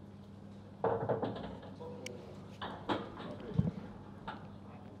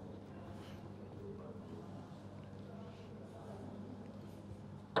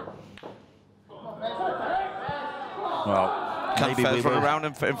 Well, Can maybe Fez we run will, around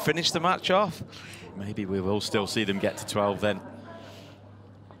and finish the match off? maybe we will still see them get to 12 then.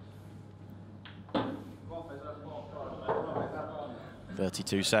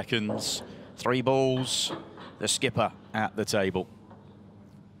 32 seconds, 3 balls, the skipper at the table.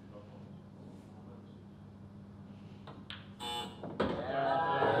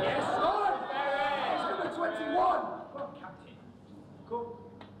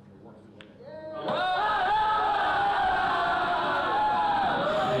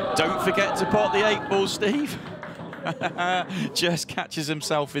 Don't forget to pot the 8 ball, Steve. Just catches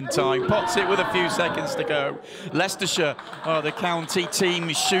himself in time, pots it with a few seconds to go. Leicestershire are the county team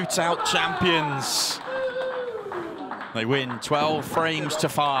shootout champions. They win 12 frames to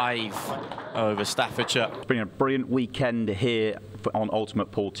 5 over Staffordshire. It's been a brilliant weekend here on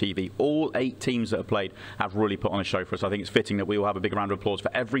Ultimate Pool TV. All 8 teams that have played have really put on a show for us. I think it's fitting that we will have a big round of applause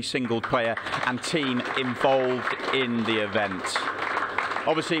for every single player and team involved in the event.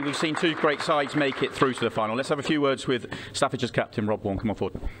 Obviously, we've seen 2 great sides make it through to the final. Let's have a few words with Staffordshire's captain, Rob Warren. Come on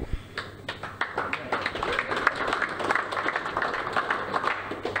forward.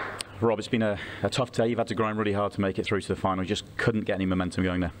 Rob, it's been a tough day. You've had to grind really hard to make it through to the final. You just couldn't get any momentum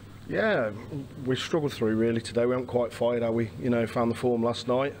going there. Yeah, we struggled through really today. We haven't quite fired how we, found the form last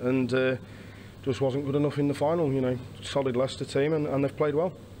night, and just wasn't good enough in the final. Solid Leicester team, and they've played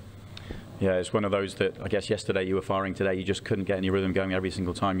well. Yeah, it's one of those that I guess yesterday you were firing, today you just couldn't get any rhythm going every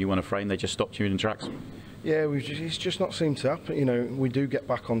single time you won a frame. They just stopped you in tracks. Yeah, it's just not seemed to happen. We do get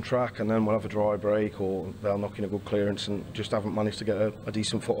back on track, and then we'll have a dry break, or they'll knock in a good clearance, and just haven't managed to get a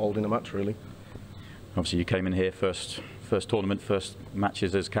decent foothold in the match, really. Obviously, you came in here first tournament, first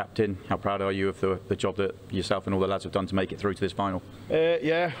matches as captain. How proud are you of the job that yourself and all the lads have done to make it through to this final?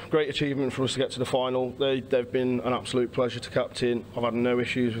 Yeah, great achievement for us to get to the final. They've been an absolute pleasure to captain. I've had no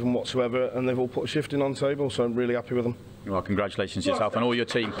issues with them whatsoever, and they've all put a shift in on the table, so I'm really happy with them. Well, congratulations to yourself and all your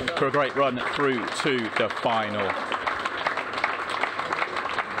team for a great run through to the final.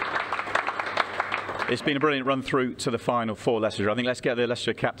 It's been a brilliant run through to the final for Leicestershire. I think let's get the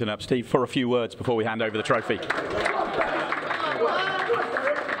Leicestershire captain up, Steve, for a few words before we hand over the trophy.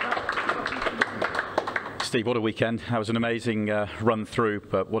 Steve, what a weekend. That was an amazing run through,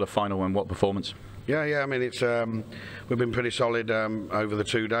 but what a final and what performance. Yeah. I mean, it's we've been pretty solid over the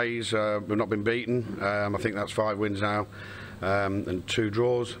 2 days. We've not been beaten. I think that's 5 wins now and 2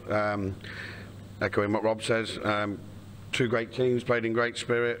 draws. Echoing what Rob says, 2 great teams played in great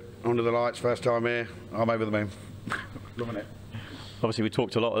spirit under the lights. First time here, I'm over the moon. Loving it. Obviously, we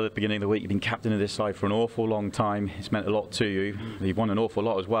talked a lot at the beginning of the week. You've been captain of this side for an awful long time. It's meant a lot to you. You've won an awful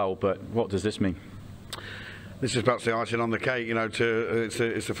lot as well. But what does this mean? This is perhaps the icing on the cake.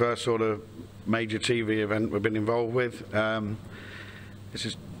 It's the first sort of major TV event we've been involved with. This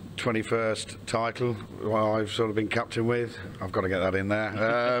is 21st title I've sort of been captain with. I've got to get that in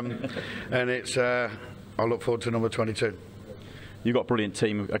there. And it's I look forward to number 22. You've got a brilliant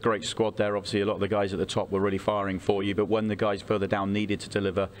team, a great squad there. Obviously, a lot of the guys at the top were really firing for you, but when the guys further down needed to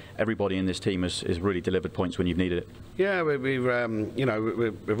deliver, everybody in this team has really delivered points when you've needed it. Yeah, we've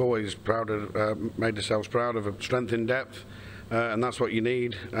always made ourselves proud of strength in depth, and that's what you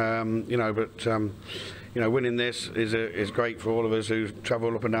need. Winning this is great for all of us who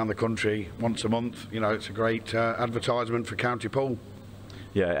travel up and down the country once a month. It's a great advertisement for County Pool.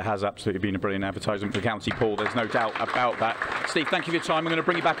 Yeah, it has absolutely been a brilliant advertisement for County Pool. There's no doubt about that. Steve, thank you for your time. I'm going to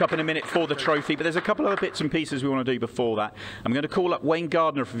bring you back up in a minute for the trophy, but there's a couple of other bits and pieces we want to do before that. I'm going to call up Wayne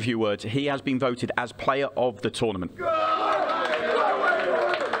Gardner for a few words. He has been voted as player of the tournament.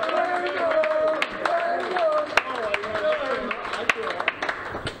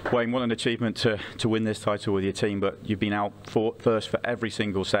 Wayne, what an achievement to win this title with your team, but you've been out first for every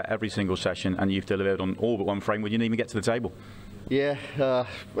single set, every single session, and you've delivered on all but one frame. You didn't even get to the table. Yeah,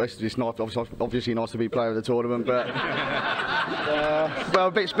 it's not obviously nice to be player of the tournament, but well,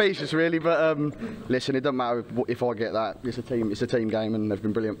 a bit specious really. But listen, it doesn't matter if I get that. It's a team game, and they've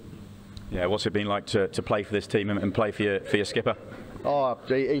been brilliant. Yeah, what's it been like to play for this team and play for your skipper? Oh,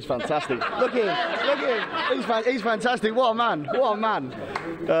 he's fantastic. Look at him. He's fantastic. What a man. What a man.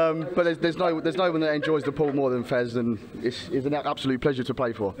 But there's no one that enjoys the pool more than Fez, and it's an absolute pleasure to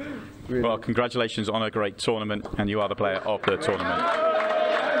play for. Really. Well, congratulations on a great tournament, and you are the player of the tournament.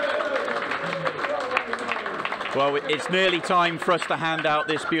 Well, it's nearly time for us to hand out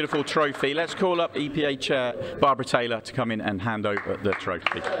this beautiful trophy. Let's call up EPA Chair Barbara Taylor to come in and hand over the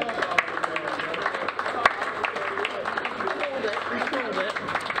trophy.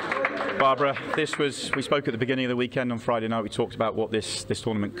 Barbara, we spoke at the beginning of the weekend on Friday night. We talked about what this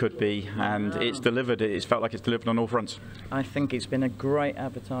tournament could be, and it's delivered. It's felt like it's delivered on all fronts. I think it's been a great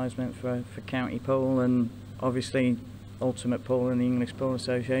advertisement for County Pool, and obviously Ultimate Pool and the English Pool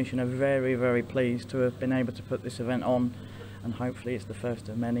Association are very, very pleased to have been able to put this event on, and hopefully it's the first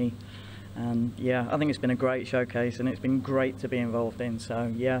of many. And yeah, I think it's been a great showcase and it's been great to be involved in.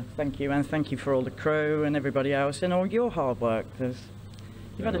 So yeah, thank you, and thank you for all the crew and everybody else and all your hard work, because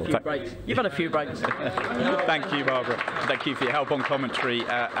you've had a few breaks. You've had a few breaks. Thank you, Barbara. Thank you for your help on commentary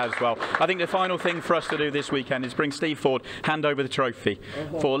as well. I think the final thing for us to do this weekend is bring Steve Ford, hand over the trophy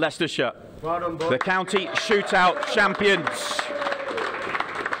for Leicestershire, the county shootout champions.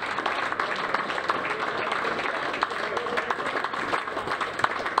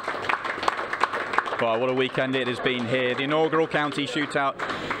 Well, what a weekend it has been here. The inaugural county shootout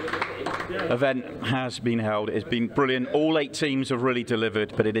event has been held. It's been brilliant. All 8 teams have really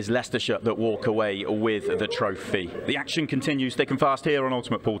delivered, but it is Leicestershire that walk away with the trophy. The action continues thick and fast here on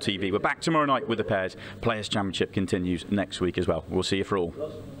Ultimate Pool TV. We're back tomorrow night with the pairs. Players' Championship continues next week as well. We'll see you for all.